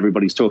same and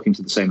everybody's talking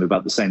to the same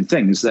about the same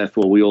things.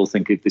 Therefore, we all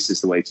think this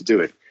is the way to do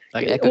it.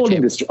 Like all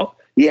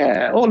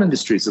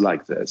industries are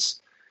like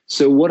this.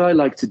 So what I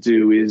like to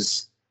do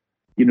is,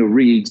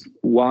 read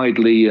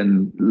widely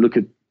and look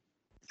at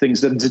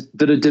things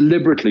that are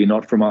deliberately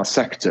not from our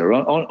sector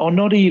or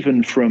not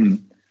even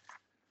from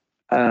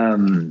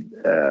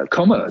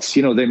commerce.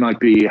 They might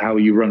be how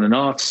you run an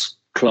arts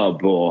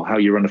club or how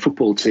you run a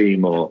football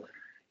team or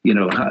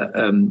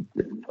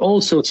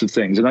all sorts of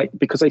things. And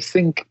because I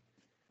think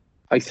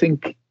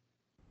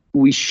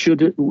we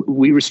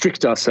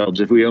restrict ourselves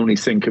if we only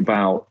think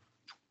about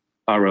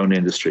our own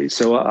industry.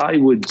 So I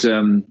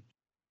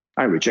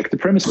reject the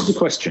premise of the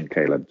question,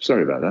 Caleb.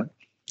 Sorry about that.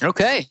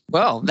 Okay,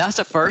 well, that's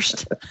a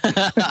first.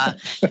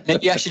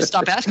 Maybe I should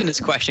stop asking this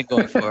question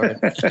going forward.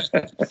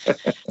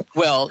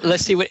 Well,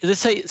 let's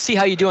see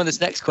how you do on this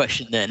next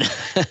question then.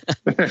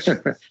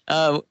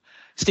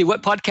 Steve,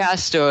 what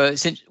podcast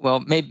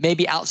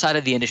maybe outside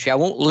of the industry, I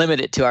won't limit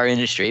it to our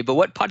industry, but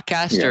what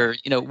podcast or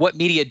what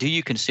media do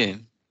you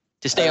consume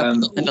to stay up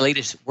with the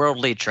latest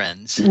worldly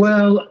trends?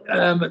 Well,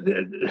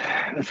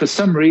 for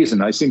some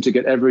reason, I seem to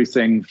get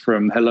everything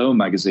from Hello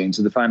Magazine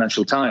to the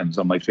Financial Times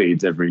on my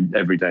feeds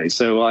every day.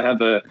 So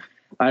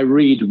I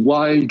read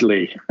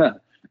widely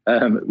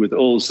with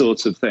all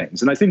sorts of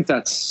things. And I think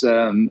that's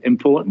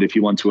important if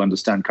you want to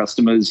understand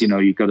customers.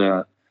 You've got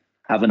to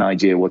have an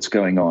idea what's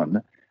going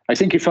on. I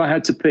think if I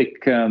had to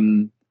pick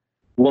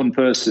one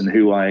person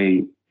who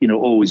I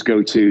always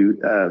go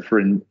to for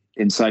an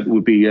insight,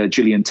 would be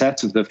Gillian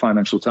Tett of the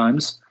Financial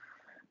Times,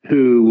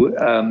 who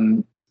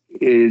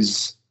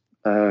is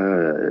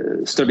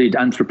studied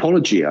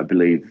anthropology, I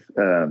believe.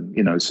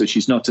 So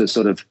she's not a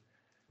sort of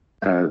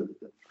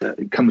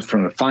comes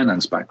from a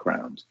finance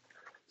background.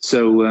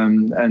 So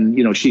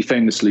she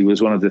famously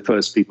was one of the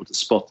first people to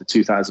spot the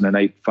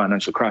 2008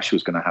 financial crash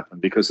was going to happen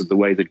because of the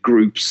way that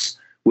groups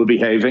were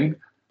behaving.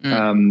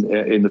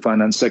 In the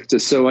finance sector.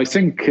 So I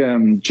think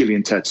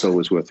Gillian Tett's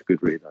always worth a good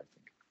read, I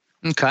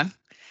think. Okay.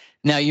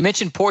 Now, you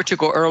mentioned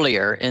Portugal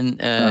earlier, and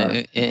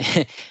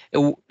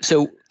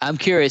so I'm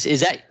curious, is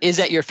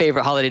that your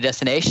favorite holiday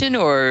destination,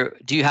 or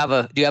do you have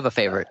a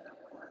favorite?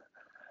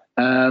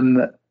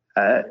 That's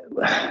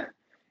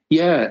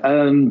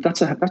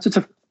a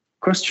tough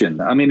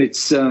question. I mean,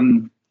 it's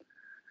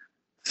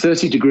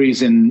 30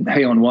 degrees in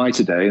Hay on Wye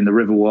today, and the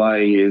River Wye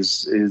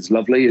is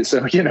lovely.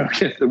 So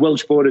the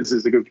Welsh borders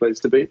is a good place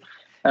to be.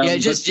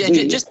 Just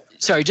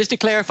to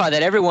clarify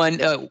that everyone,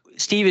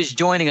 Steve is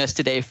joining us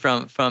today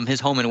from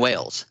his home in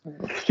Wales.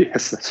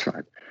 Yes, that's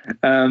right.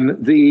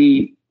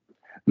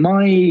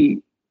 My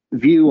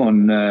view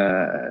on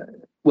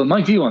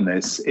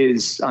this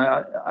is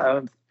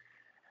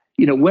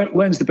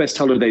when's the best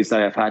holidays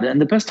that I've had?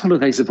 And the best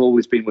holidays have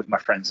always been with my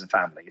friends and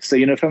family. So,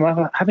 if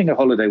I'm having a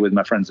holiday with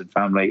my friends and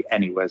family,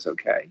 anywhere's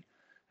okay.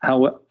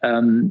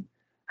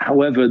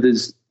 However,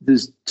 there's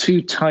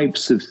two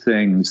types of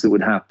things that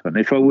would happen.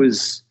 If I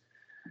was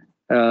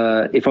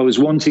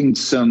wanting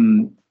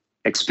some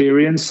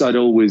experience, I'd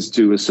always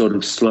do a sort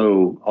of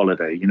slow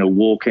holiday,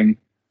 walking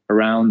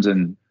around.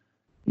 And,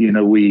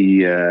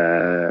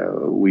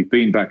 we've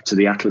been back to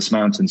the Atlas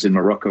Mountains in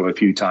Morocco a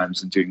few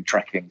times and doing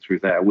trekking through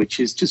there, which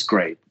is just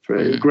great, for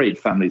a great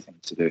family thing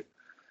to do.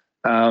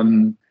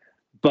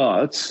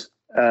 But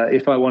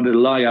if I wanted to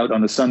lie out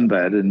on a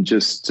sunbed and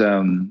just,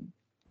 do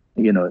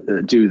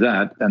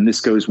that, and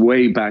this goes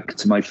way back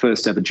to my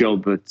first ever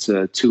job at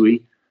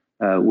TUI,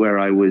 where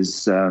I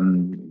was,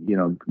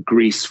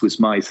 Greece was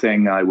my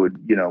thing.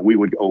 We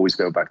would always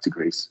go back to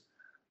Greece.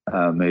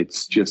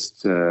 It's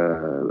just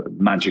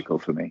magical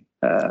for me.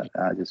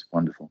 Just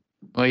wonderful.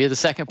 Well, you're the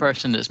second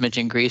person that's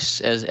mentioned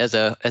Greece as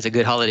a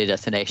good holiday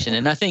destination,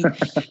 and I think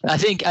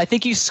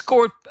you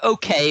scored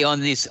okay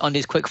on these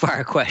quick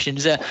fire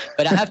questions.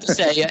 But I have to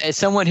say, as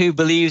someone who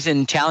believes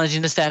in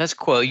challenging the status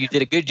quo, you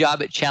did a good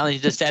job at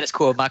challenging the status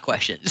quo of my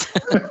questions.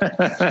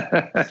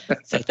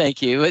 So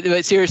thank you.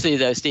 But seriously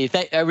though, Steve,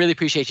 I really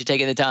appreciate you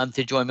taking the time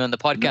to join me on the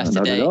podcast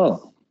today. Not at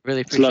all.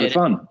 Really appreciate it. It's a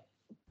lot of fun.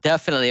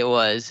 Definitely it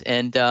was.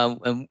 And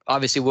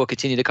obviously we'll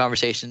continue the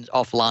conversations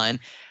offline.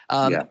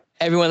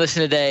 Everyone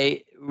listening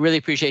today, really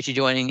appreciate you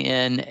joining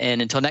in.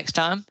 And until next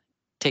time,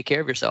 take care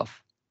of yourself.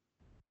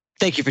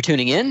 Thank you for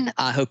tuning in.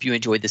 I hope you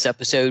enjoyed this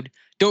episode.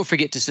 Don't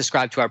forget to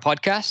subscribe to our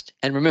podcast.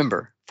 And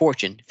remember,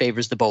 fortune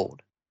favors the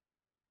bold.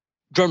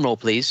 Drum roll,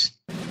 please.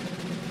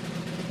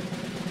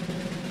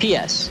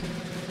 P.S.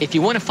 If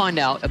you want to find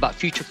out about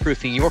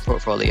future-proofing your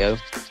portfolio,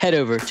 head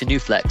over to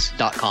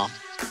newflex.com.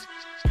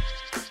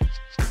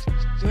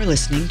 You're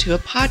listening to a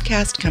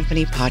Podcast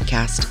Company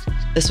podcast.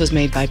 This was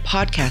made by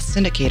Podcast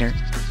Syndicator,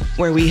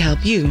 where we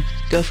help you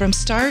go from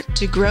start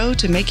to grow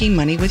to making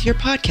money with your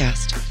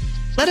podcast.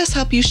 Let us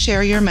help you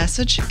share your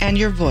message and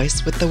your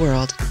voice with the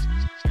world.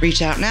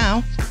 Reach out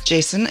now,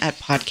 Jason at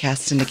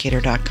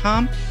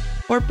podcastsyndicator.com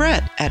or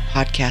Brett at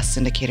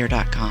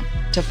podcastsyndicator.com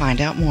to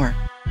find out more.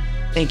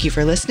 Thank you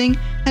for listening,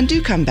 and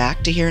do come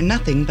back to hear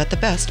nothing but the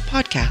best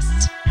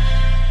podcasts.